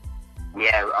 right?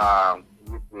 Yeah,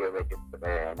 he used to be a Lakers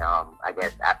player, and I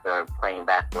guess after playing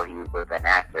basketball, he was an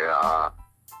actor,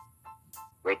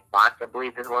 Rick Fox, I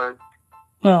believe it was.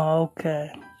 Oh,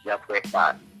 okay. Yep, Rick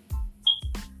Fox.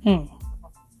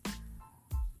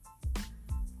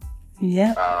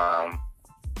 Yeah.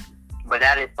 But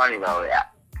that is funny though. Yeah,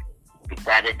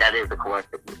 that is a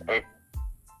coincidence. It's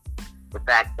the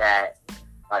fact that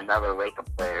another Laker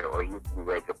player or used to be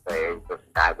Laker player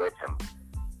just died with him.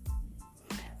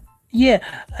 Yeah,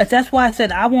 that's why I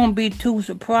said I won't be too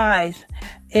surprised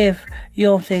if, you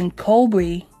know what I'm saying,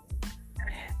 Kobe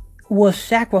was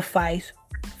sacrificed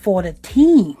for the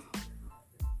team.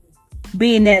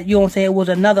 Being that, you know what I'm saying, it was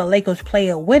another Lakers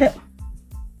player with him.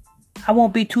 I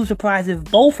won't be too surprised if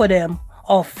both of them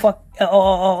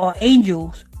are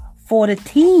angels for the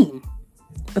team.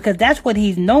 Because that's what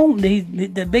he's known.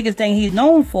 The biggest thing he's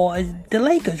known for is the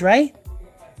Lakers, right?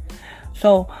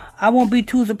 So I won't be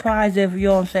too surprised if, you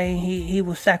know what I'm saying, he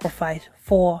was sacrificed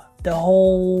for the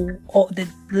whole the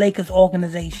Lakers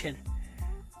organization.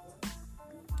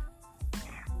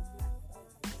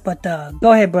 But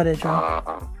go ahead, Brother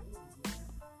Israel.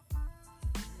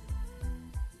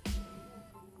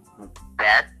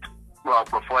 Well,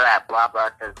 before that, blah blah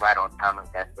says right on time. I'm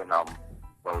guessing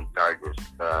when we started this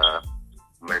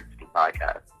emergency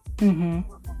podcast.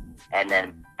 And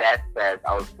then Beth says,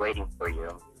 "I was waiting for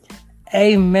you."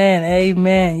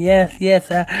 Amen. Yes.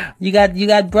 You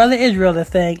got Brother Israel to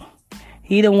thank.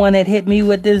 He the one that hit me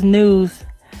with this news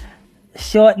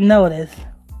short notice.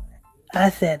 I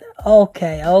said,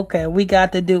 okay, we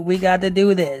got to do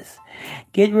this.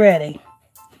 Get ready.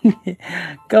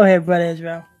 Go ahead, Brother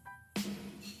Israel.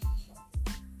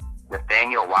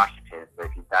 Nathaniel Washington says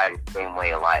he died the same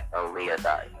way Aaliyah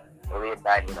died. Aaliyah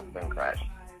died in a plane crash.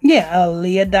 Yeah,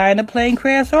 Aaliyah died in a plane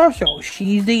crash also.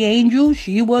 She's the angel.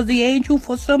 She was the angel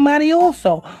for somebody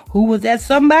also. Who was that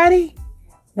somebody?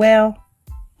 Well,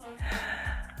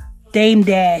 Dame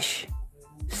Dash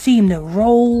seemed to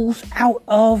rose out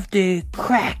of the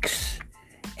cracks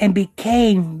and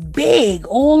became big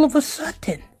all of a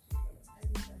sudden.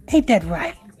 Ain't that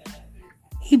right?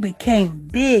 He became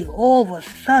big all of a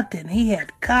sudden. He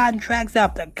had contracts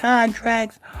after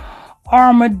contracts,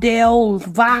 Armadale's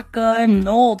vodka and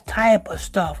all type of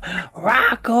stuff.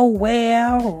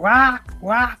 Rockaware,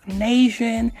 Rock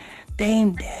Nation.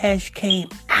 Dame Dash came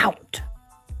out.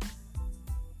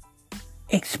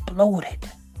 Exploded.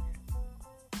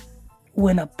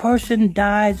 When a person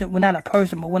dies, well, not a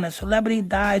person, but when a celebrity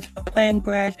dies in a plane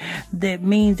crash, that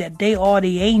means that they are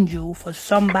the angel for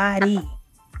somebody.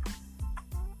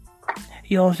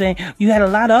 You know what I'm saying? You had a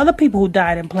lot of other people who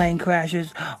died in plane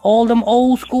crashes. All them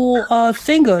old school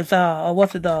singers. Sitting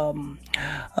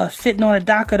on the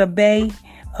dock of the bay.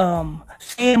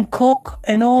 Sam Cooke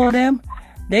and all of them.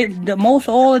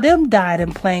 All of them died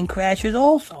in plane crashes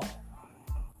also.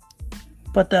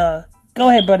 But go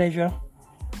ahead, Brother Israel.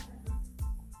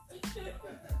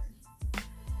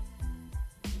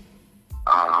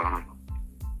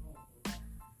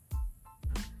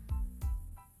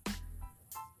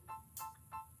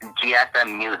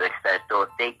 GSM Music says, so if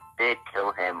they did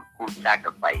kill him, who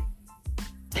sacrificed?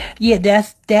 Yeah,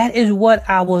 that is what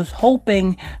I was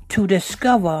hoping to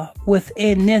discover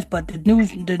within this, but the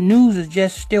news is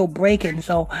just still breaking,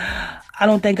 so I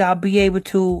don't think I'll be able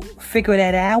to figure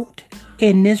that out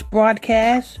in this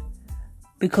broadcast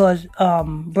because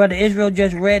Brother Israel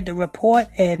just read the report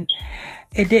and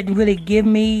it didn't really give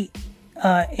me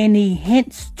any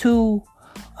hints to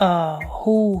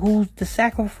who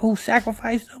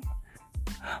sacrificed him.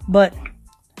 But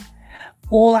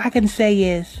all I can say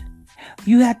is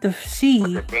you have to see.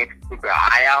 The thing to keep your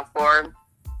eye out for him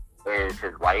is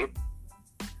his wife.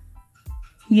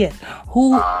 Yes.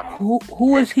 Who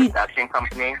is he? Production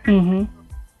company. Mm-hmm.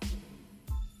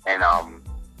 And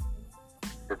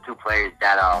players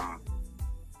that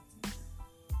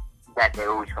they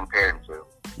always compare him to.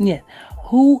 Yeah.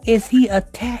 Who is he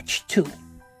attached to?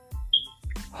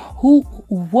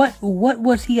 What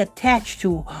was he attached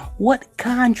to? What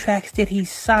contracts did he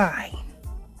sign?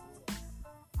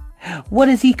 What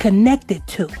is he connected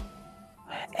to?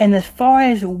 And as far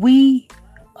as we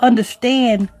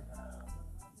understand,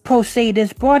 per se,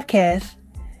 this broadcast,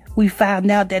 we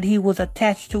found out that he was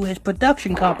attached to his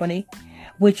production company,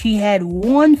 which he had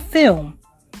one film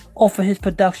off of his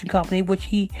production company, which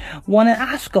he won an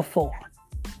Oscar for.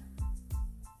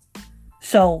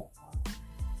 So,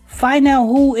 find out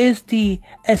who is the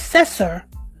assessor,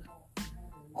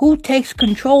 who takes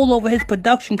control over his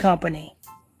production company.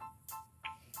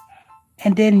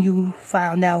 And then you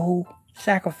found out who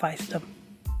sacrificed him.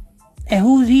 And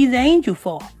who's he the angel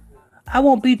for? I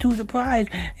won't be too surprised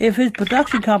if his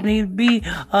production company be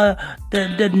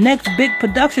the next big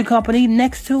production company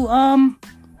next to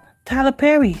Tyler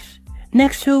Perry's.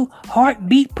 Next to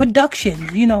Heartbeat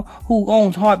Productions. You know who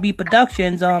owns Heartbeat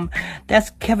Productions. That's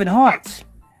Kevin Hart's.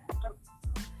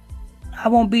 I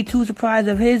won't be too surprised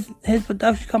if his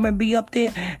production company be up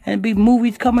there and be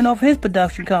movies coming off his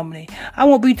production company. I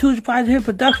won't be too surprised if his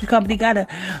production company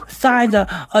signs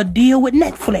a deal with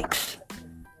Netflix.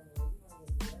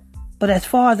 But as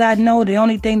far as I know, the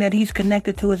only thing that he's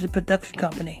connected to is a production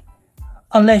company.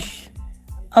 Unless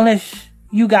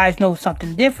you guys know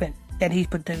something different that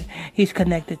he's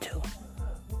connected to.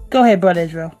 Go ahead, Brother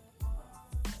Israel.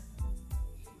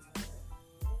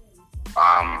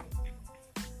 I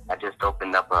just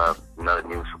opened up another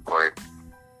news report.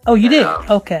 Oh, you did?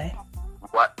 Okay.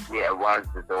 One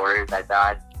of the daughters that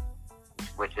died,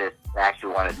 which is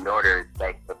actually one of the daughters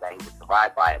that he was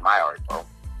survived by in my article,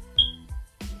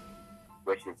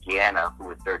 which is Gianna, who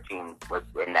was 13, was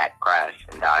in that crash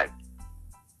and died.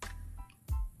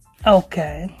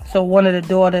 Okay. So one of the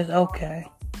daughters, okay.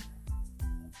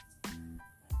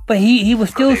 But he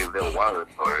was still... So they revealed one of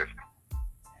the daughters.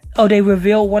 Oh, they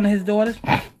revealed one of his daughters?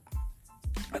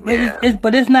 Yeah.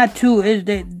 But it's not too...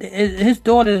 his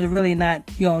daughter is really not,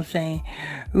 you know what I'm saying,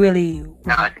 really...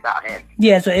 No, it's about him.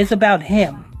 Yeah, so it's about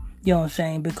him, you know what I'm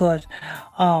saying, because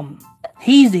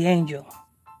he's the angel.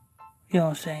 You know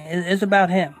what I'm saying? It's about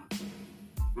him.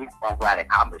 He's one who had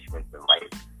accomplishments in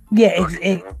life. Yeah,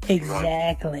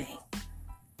 exactly.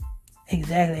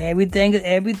 Exactly.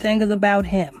 Everything is about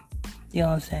him. You know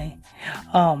what I'm saying?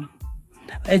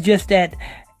 It's just that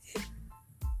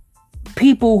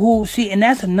people who see, and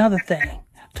that's another thing.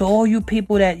 To all you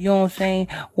people that, you know what I'm saying,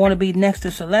 want to be next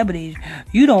to celebrities,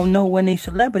 you don't know when these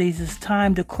celebrities it's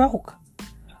time to croak.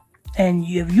 And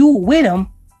if you with them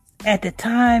at the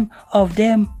time of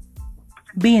them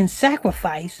being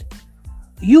sacrificed,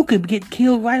 you could get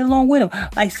killed right along with them.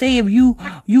 Like, say if you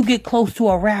get close to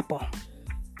a rapper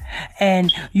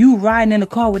and you riding in the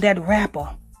car with that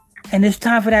rapper and it's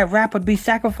time for that rapper to be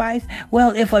sacrificed,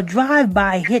 well, if a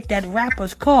drive-by hit that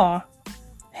rapper's car,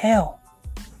 hell,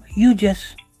 you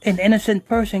just an innocent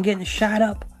person getting shot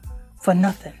up for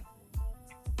nothing.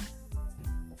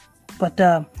 But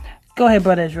go ahead,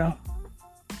 Brother Israel.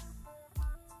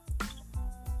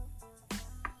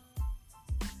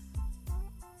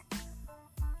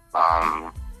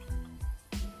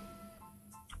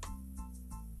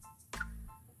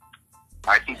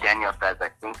 R.C. Daniel says, I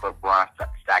think LeBron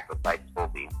sacrificed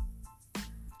Kobe.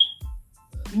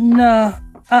 No,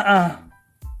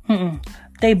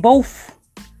 They both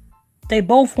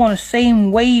on the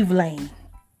same wavelength.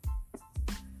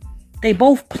 They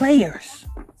both players.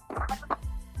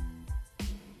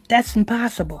 That's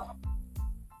impossible.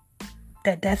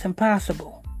 That's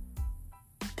impossible.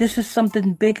 This is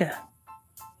something bigger.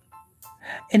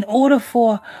 In order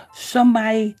for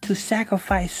somebody to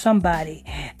sacrifice somebody,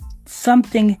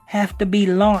 something has to be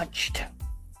launched.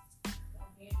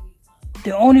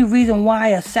 The only reason why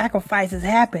a sacrifice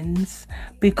happens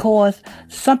because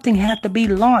something has to be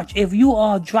launched. If you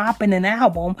are dropping an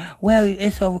album, well,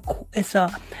 it's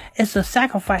a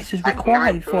sacrifice is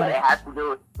required for it. that. It has to do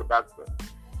with production.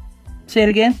 Say it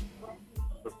again.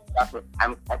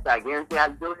 I guarantee it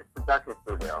has to do with his production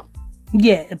studio.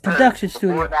 Yeah, the production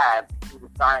studio. Before that,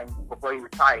 before he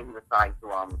retired, he was signed to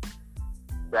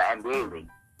the NBA league.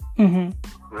 Mm-hmm.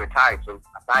 He retired, so he's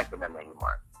not signed to them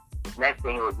anymore. The next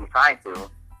thing he would be signed to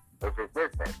is his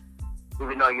business.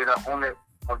 Even though you're the owner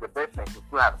of the business, you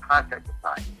still have a contract to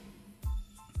sign.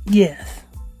 Yes,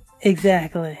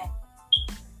 exactly.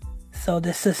 So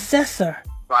the successor.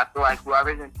 So I feel like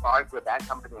whoever's in charge with that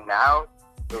company now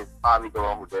is probably the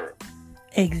one who did it.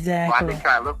 Exactly. So I've been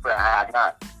trying to look for it. I have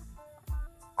not.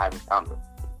 I haven't found it.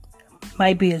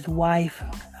 Might be his wife.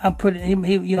 I'm pretty. You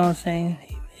know what I'm saying?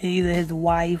 either his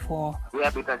wife or... Yeah,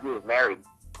 because he was married.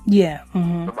 Yeah.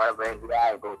 Mm-hmm. So whatever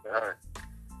FBI goes to her.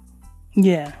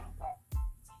 Yeah.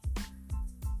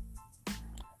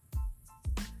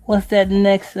 What's that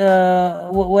next?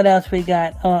 What else we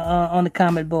got on the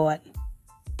comment board?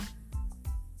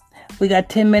 We got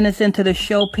 10 minutes into the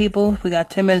show, people. We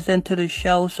got 10 minutes into the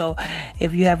show. So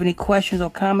if you have any questions or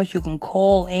comments, you can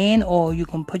call in or you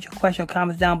can put your question or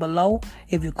comments down below.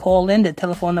 If you call in, the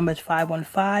telephone number is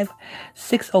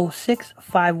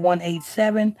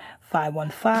 515-606-5187.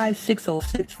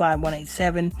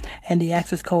 515-606-5187. And the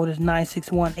access code is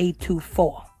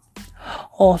 961-824.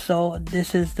 Also,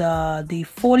 this is the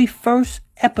 41st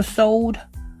episode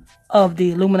of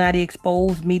the Illuminati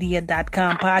Exposed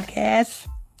Media.com podcast,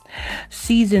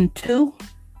 season 2.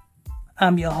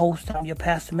 I'm your host, I'm your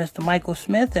pastor, Mr. Michael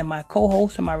Smith, and my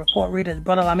co-host and my report reader is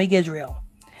Brother Lamik Israel.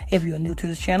 If you're new to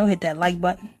this channel, hit that like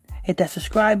button, hit that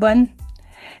subscribe button,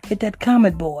 hit that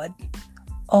comment board,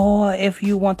 or if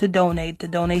you want to donate, the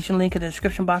donation link in the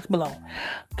description box below.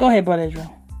 Go ahead, Brother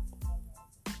Israel.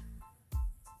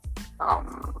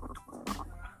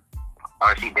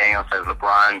 R.C. Daniel says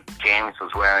LeBron James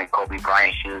was wearing Kobe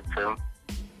Bryant shoes too.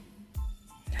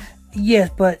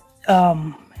 Yes, but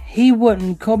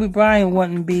Kobe Bryant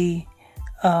wouldn't be,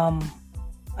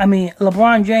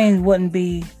 LeBron James wouldn't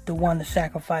be the one to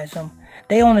sacrifice him.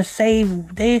 They on the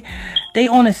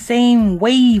same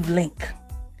wavelength.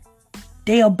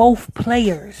 They are both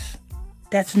players.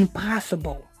 That's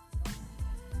impossible.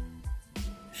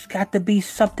 It's got to be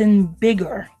something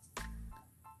bigger.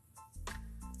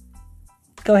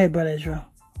 Go ahead, Brother Israel.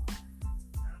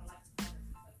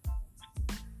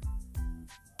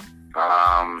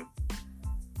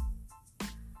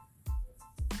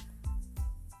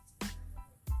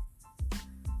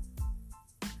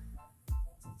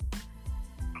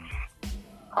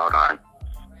 Hold on.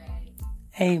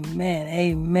 Amen.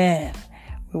 Amen.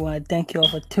 We want to thank you all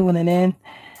for tuning in.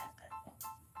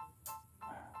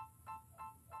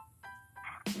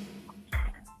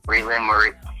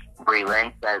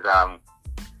 Breland says,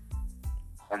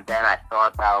 and then I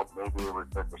thought about maybe it was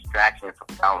a distraction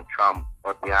from Donald Trump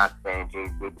or Beyonce and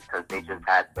Jay-Z because they just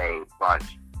had their lunch.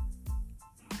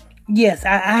 Yes,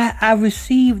 I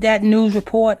received that news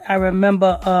report. I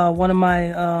remember one of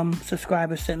my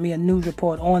subscribers sent me a news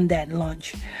report on that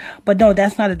lunch. But no,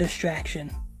 that's not a distraction.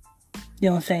 You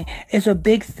know what I'm saying? It's a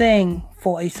big thing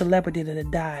for a celebrity to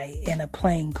die in a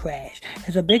plane crash.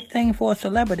 It's a big thing for a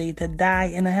celebrity to die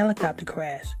in a helicopter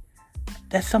crash.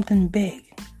 That's something big.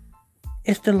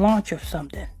 It's the launch of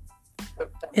something.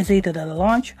 It's either the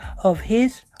launch of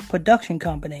his production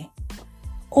company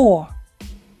or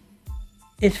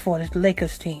it's for the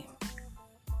Lakers team.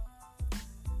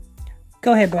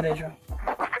 Go ahead, Brother Israel.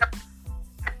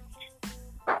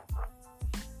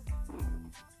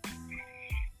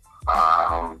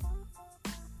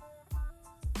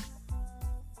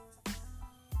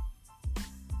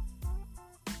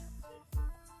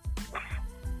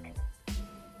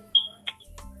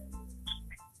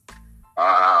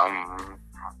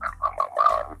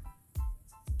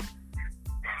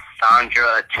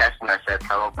 Sandra Chestnut says,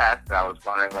 hello, Pastor. I was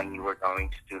wondering when you were going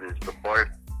to do this report.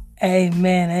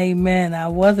 Amen, amen. I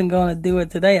wasn't going to do it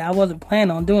today. I wasn't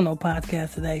planning on doing no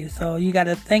podcast today. So you got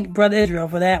to thank Brother Israel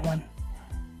for that one.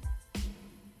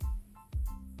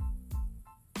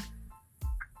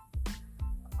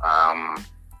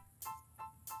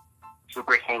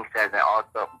 Super King says that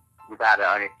also you got to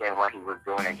understand what he was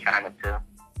doing in China too.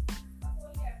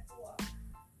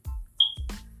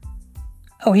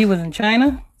 Oh, he was in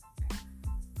China?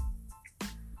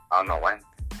 I don't know when.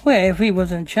 Well, if he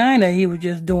was in China, he was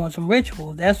just doing some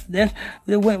rituals. That's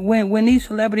when these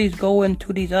celebrities go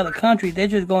into these other countries, they're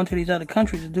just going to these other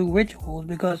countries to do rituals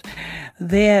because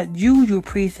their juju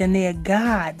priests and their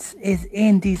gods is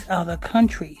in these other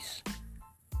countries.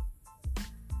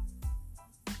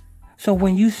 So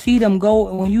when you see them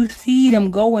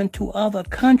go into other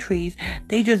countries,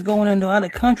 they just going into other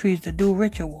countries to do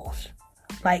rituals.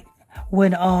 Like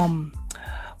when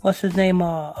what's his name?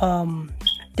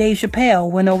 Dave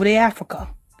Chappelle went over to Africa.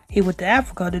 He went to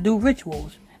Africa to do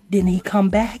rituals. Didn't he come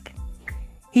back?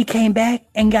 He came back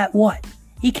and got what?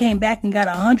 He came back and got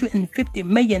a $150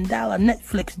 million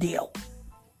Netflix deal.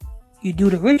 You do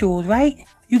the rituals right,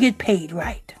 you get paid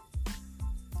right.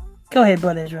 Go ahead,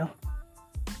 Brother Israel.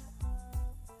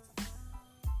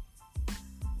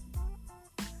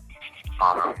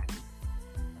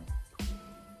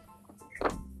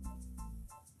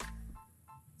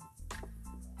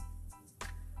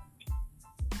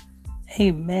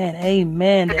 Amen,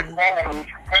 amen.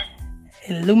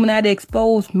 Illuminati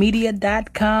Exposed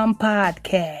Media.com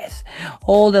podcast.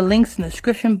 All the links in the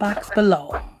description box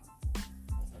below.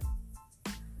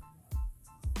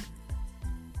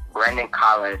 Brendan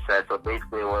Collins said, so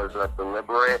basically it was a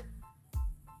deliberate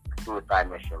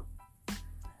suicide mission.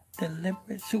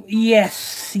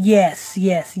 Yes.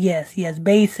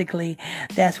 Basically,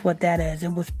 that's what that is.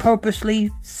 It was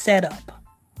purposely set up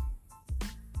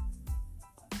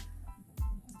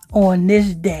on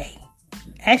this day.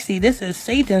 Actually, this is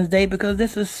Satan's day because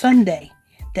this is Sunday.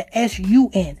 The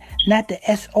S-U-N, not the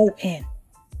S-O-N.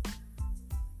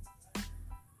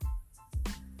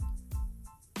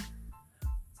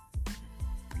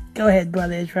 Go ahead,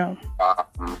 Brother Israel.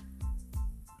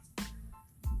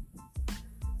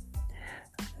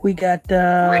 We got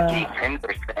Ricky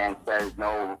Henderson says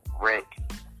no, Rick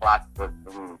Fox was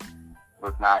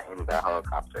not in the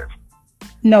helicopter.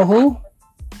 No, who?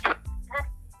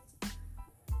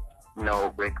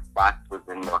 No, Rick Fox was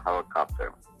in the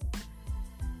helicopter.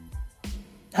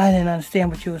 I didn't understand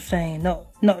what you were saying. No.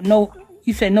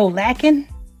 You said no lacking?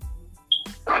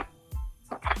 I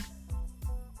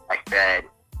said,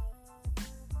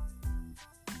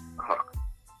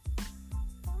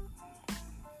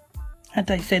 I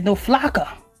thought you said no flocker.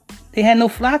 They had no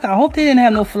flocker. I hope they didn't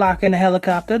have no flocker in the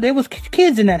helicopter. There was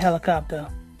kids in that helicopter.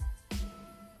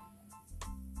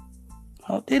 I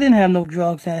hope they didn't have no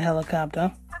drugs in that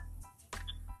helicopter.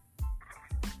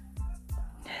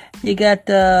 You got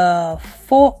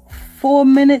 5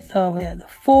 minutes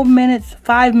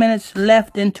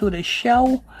left into the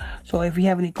show. So if you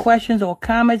have any questions or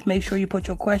comments, make sure you put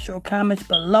your question or comments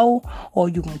below, or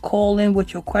you can call in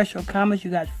with your question or comments.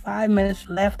 You got 5 minutes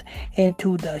left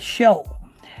into the show.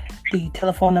 The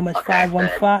telephone number is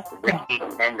 515. Ricky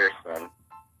Henderson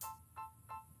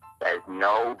says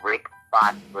no, Rick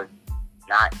Fox was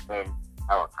not in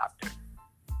helicopter.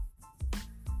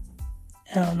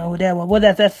 I don't know who that was. What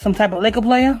that's some type of Laker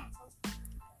player?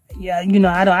 Yeah, I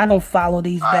don't follow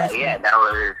these basketball. Yeah, that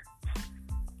was.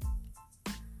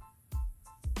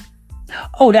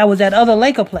 Oh, that was that other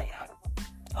Laker player.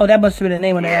 Oh, that must have been the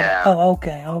name of that. Oh,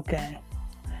 okay.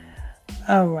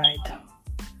 All right.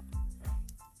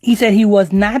 He said he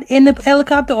was not in the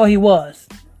helicopter, or he was?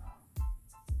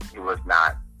 He was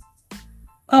not.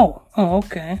 Oh,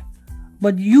 okay.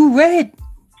 But you read,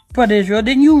 Brother Israel,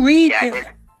 didn't you read?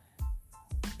 Yeah,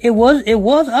 it was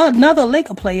another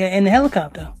Laker player in the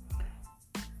helicopter.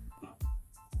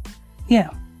 Yeah.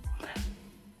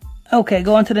 Okay,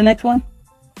 go on to the next one.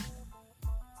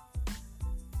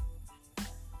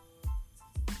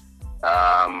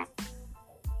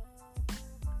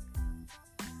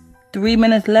 3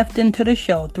 minutes left into the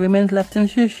show. 3 minutes left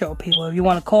into the show, people. If you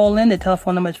want to call in, the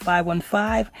telephone number is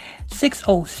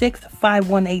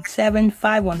 515-606-5187,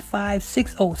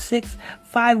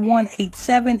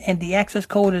 515-606-5187, and the access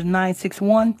code is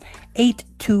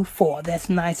 961-824. That's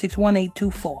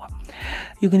 961-824.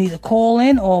 You can either call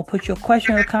in or put your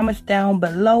question or comments down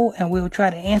below, and we will try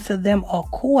to answer them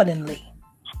accordingly.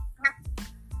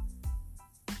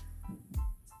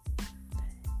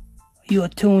 You are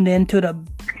tuned into the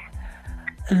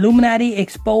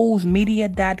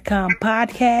IlluminatiExposedMedia.com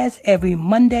podcast every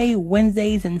Monday,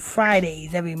 Wednesdays, and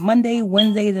Fridays. Every Monday,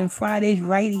 Wednesdays, and Fridays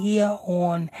right here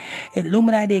on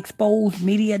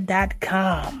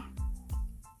IlluminatiExposedMedia.com.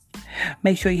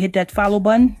 Make sure you hit that follow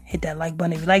button, hit that like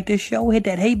button if you like this show, hit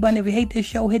that hate button if you hate this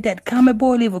show, hit that comment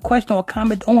board, leave a question or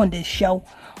comment on this show.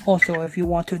 Also, if you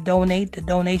want to donate, the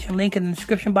donation link in the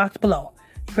description box below.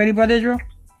 You ready, Brother Israel?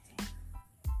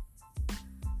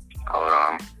 Hold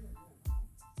on.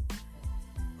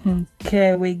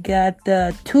 Okay, we got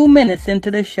 2 minutes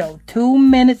into the show. 2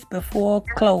 minutes before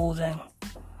closing.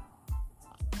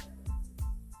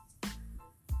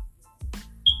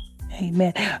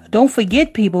 Amen. Don't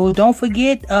forget, people. Don't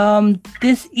forget,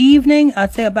 this evening,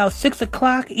 I'd say about 6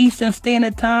 o'clock Eastern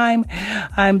Standard Time,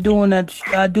 I'm doing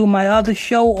I do my other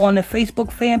show on the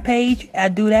Facebook fan page. I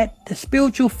do that, the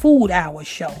Spiritual Food Hour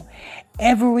show,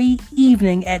 every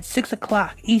evening at 6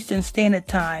 o'clock Eastern Standard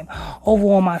Time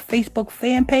over on my Facebook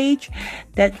fan page.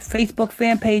 That Facebook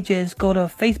fan page is, go to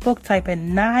Facebook, type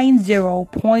in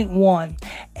 90.1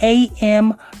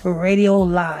 AM Radio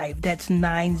Live. That's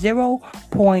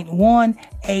 90.1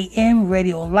 AM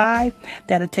Radio Live.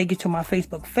 That'll take you to my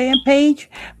Facebook fan page.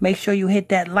 Make sure you hit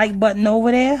that like button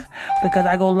over there, because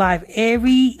I go live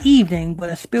every evening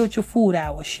with a Spiritual Food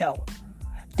Hour show.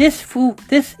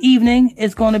 This evening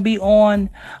is going to be on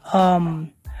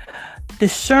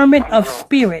discernment of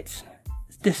spirits.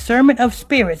 Discernment of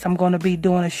spirits. I'm going to be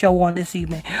doing a show on this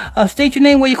evening. State your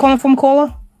name. Where you calling from,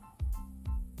 caller?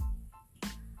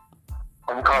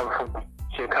 I'm calling from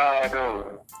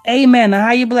Chicago. Amen. Now,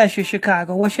 how you bless you,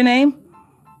 Chicago? What's your name?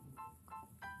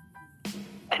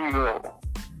 Kilo.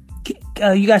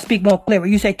 You got to speak more clearer.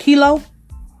 You said Kilo?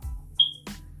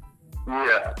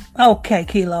 Yeah. Okay,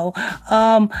 Kilo.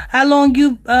 How long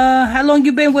you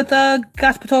been with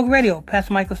Gospel Talk Radio,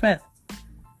 Pastor Michael Smith?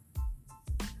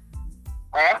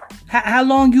 Huh? How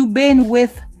long you been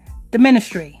with the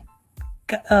ministry?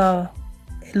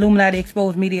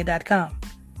 IlluminatiExposedMedia.com.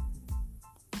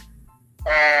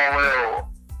 Well,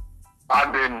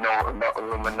 I've been knowing about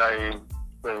Illuminati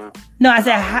since. No, I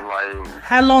said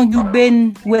how long you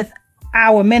been with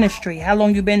our ministry? How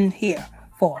long you been here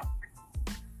for?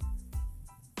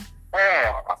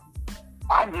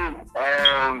 I just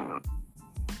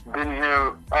been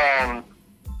here.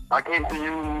 I came to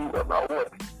you about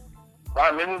what,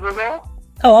 5 minutes ago.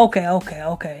 Oh,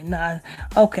 okay. Nah,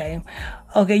 okay.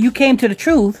 You came to the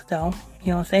truth, though.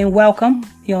 You know what I'm saying? Welcome.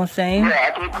 You know what I'm saying? Yeah,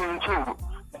 I came to the truth.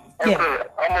 Okay, Yeah.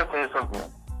 I'm gonna say something.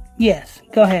 Yes.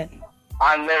 Go ahead.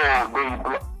 I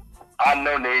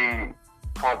know they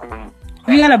talking.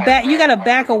 You gotta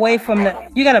back away from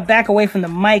the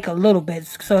mic a little bit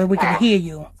so we can hear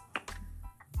you.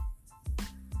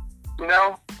 You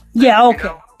know? Yeah. Okay. You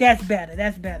know? That's better.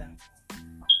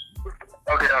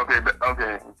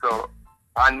 Okay. So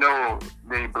I know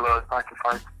they blood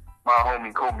sacrificed my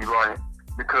homie Kobe Bryant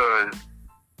because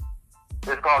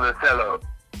it's called a sellout.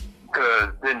 Because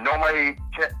then nobody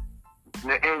checked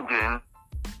the engine,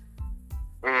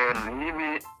 and he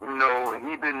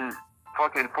been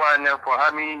fucking flying there for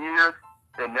how many years,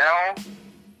 and now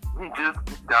he just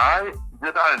died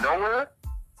just out of nowhere.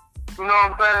 You know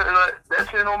what I'm saying? Like, that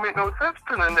shit don't make no sense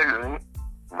to the nigga.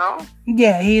 No?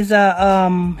 Yeah, he's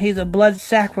a blood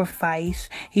sacrifice.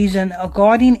 He's a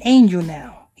guardian angel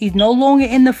now. He's no longer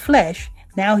in the flesh.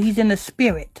 Now he's in the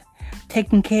spirit,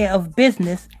 taking care of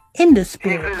business in the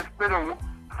spirit. He's in the spirit.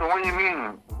 So what do you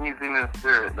mean he's in the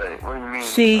spirit? Like, what do you mean?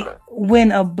 See,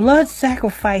 when a blood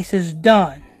sacrifice is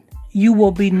done, you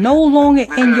will be no longer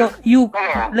in your Hold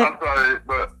on, I'm sorry,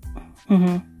 but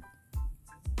I'm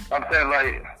saying,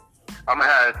 like, I'm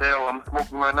high as hell. I'm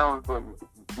smoking right now, so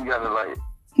you gotta, like.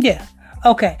 Yeah.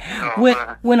 Okay.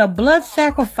 When a blood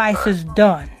sacrifice is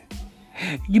done,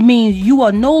 you mean you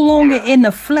are no longer in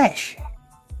the flesh.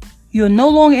 You're no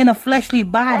longer in a fleshly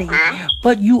body,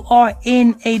 but you are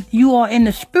in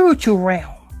the spiritual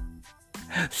realm.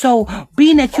 So,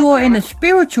 being that you are in the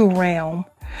spiritual realm,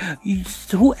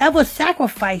 whoever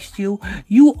sacrificed you,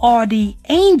 you are the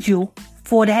angel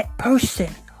for that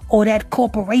person or that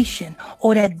corporation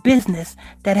or that business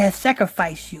that has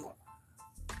sacrificed you.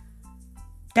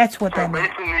 That's what that means.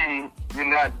 Basically, you're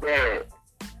not dead.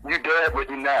 You're dead, but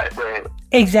you're not dead.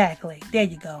 Exactly. There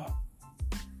you go.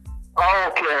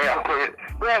 Okay.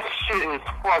 That shit is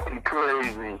fucking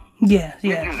crazy. Yeah.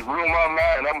 It just blew my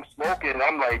mind. I'm smoking.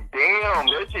 I'm like, damn,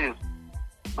 that shit is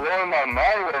blowing my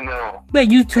mind right now.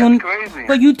 But you tune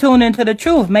into the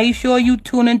truth. Make sure you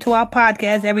tune into our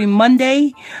podcast every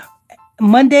Mondays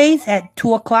at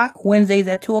 2:00, Wednesdays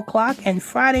at 2:00, and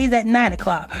Fridays at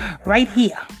 9:00, right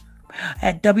here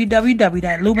at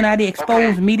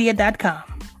www.IlluminatiExposedMedia.com.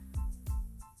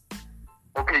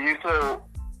 Okay, so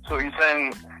you're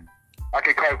saying I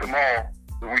can call tomorrow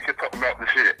and we can talk about the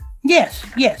shit? Yes,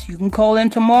 you can call in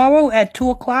tomorrow at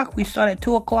 2:00. We start at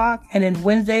 2:00, and then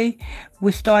Wednesday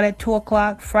we start at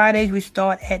 2:00. Fridays we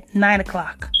start at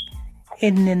 9:00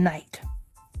 in the night.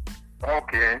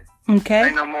 Okay.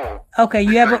 Ain't no more. Okay,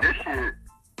 you have a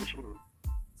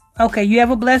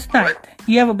blessed night.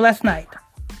 You have a blessed night.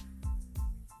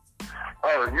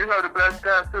 Oh, you have the best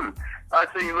time too. I'll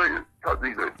see you later. Talk to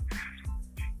you later.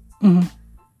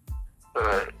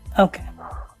 Alright. Okay.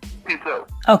 Peace out.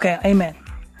 Okay, amen.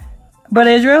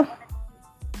 Brother Israel?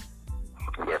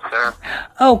 Yes, sir.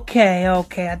 Okay.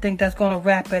 I think that's going to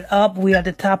wrap it up. We are at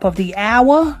the top of the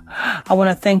hour. I want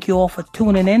to thank you all for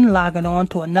tuning in, logging on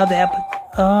to another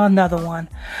one.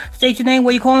 State your name.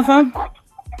 Where you calling from?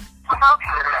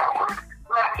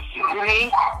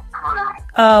 Denise.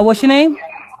 What's your name?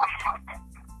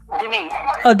 Denise.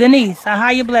 Oh, Denise. How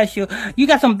you bless you? You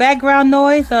got some background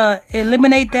noise.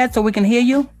 Eliminate that so we can hear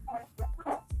you.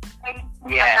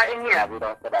 Yeah, we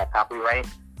don't put that copyright.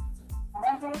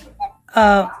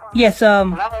 Yes.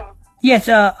 Yes.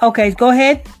 Okay. Go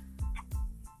ahead.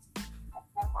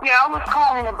 Yeah, I was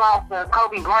calling about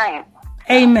Kobe Bryant.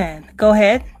 Amen. Go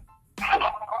ahead.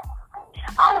 I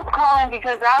was calling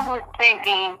because I was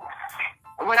thinking,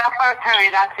 when I first heard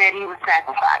it, I said he was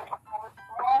sacrificed.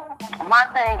 My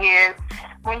thing is,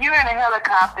 when you're in a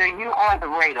helicopter, you're on the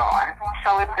radar.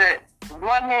 So if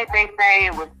one minute they say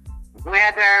it was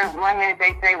weather, one minute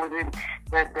they say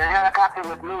the helicopter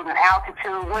was losing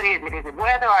altitude. What is it? Is it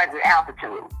weather or is it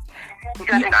altitude?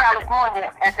 Because in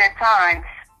California at that time,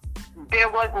 there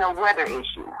was no weather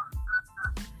issue.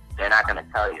 They're not going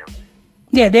to tell you.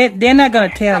 Yeah, they're not gonna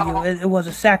tell you it was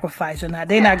a sacrifice or not.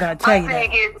 They're not gonna tell you that.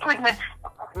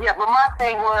 But my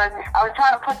thing was, I was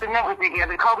trying to put the numbers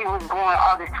together. Kobe was born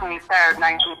August 23rd,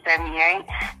 1978.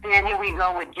 Then here we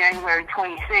go with January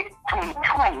 26th,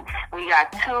 2020. We got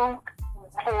 2,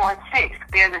 4, 6.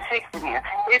 There's a 6 in here.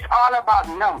 It's all about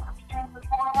numbers.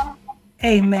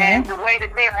 Amen. And the way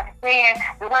that they are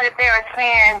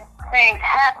saying things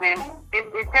happen,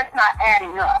 it's just not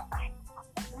adding up.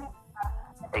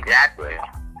 Exactly.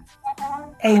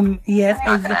 Yes,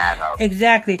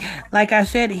 exactly. Like I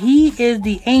said, he is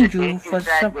the angel for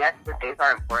some. Yes, the dates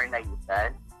are important that you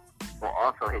said, but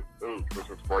also his age, which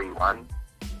is 41.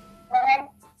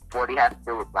 40 has to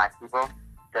do with black people.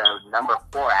 The number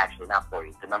 4, actually, not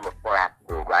 40. The number 4 has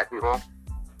to do with black people.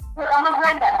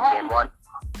 And one.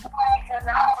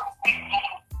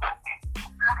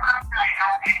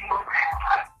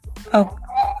 Oh,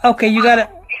 okay. You got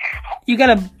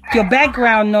your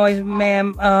background noise,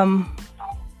 ma'am. I'm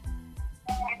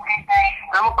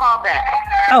gonna call back.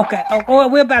 Okay. Oh,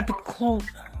 we're about to close.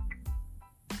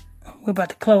 We're about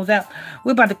to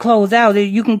close out.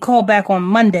 You can call back on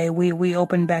Monday. We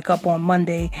open back up on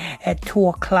Monday at 2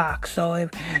 o'clock. So if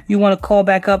you want to call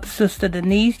back up, Sister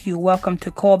Denise, you're welcome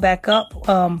to call back up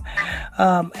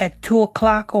at 2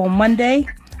 o'clock on Monday.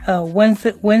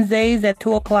 Wednesdays at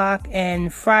 2 o'clock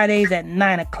and Fridays at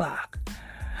 9 o'clock.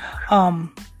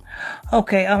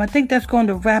 Okay. I think that's going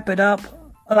to wrap it up.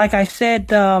 Like I said,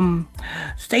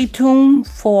 stay tuned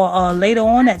for later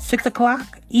on at 6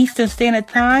 o'clock Eastern Standard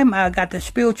Time. I got the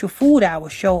Spiritual Food Hour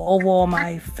show over on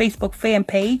my Facebook fan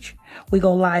page. We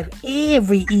go live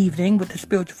every evening with the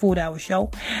Spiritual Food Hour show.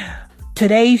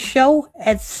 Today's show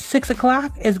at 6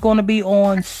 o'clock is going to be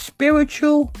on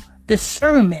spiritual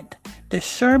discernment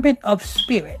of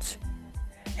spirits.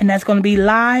 And that's going to be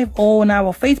live on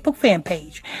our Facebook fan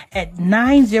page at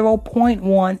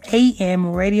 90.1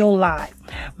 AM Radio Live.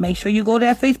 Make sure you go to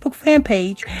that Facebook fan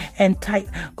page and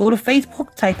go to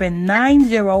Facebook, type in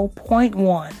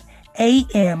 90.1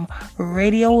 AM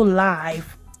Radio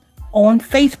Live on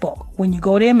Facebook. When you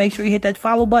go there, make sure you hit that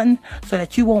follow button so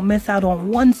that you won't miss out on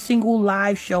one single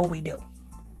live show we do.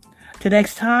 Till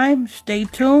next time, stay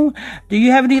tuned. Do you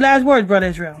have any last words, Brother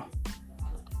Israel?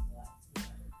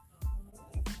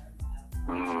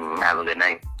 Have a good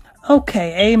night.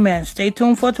 Okay, amen. Stay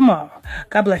tuned for tomorrow.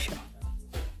 God bless you.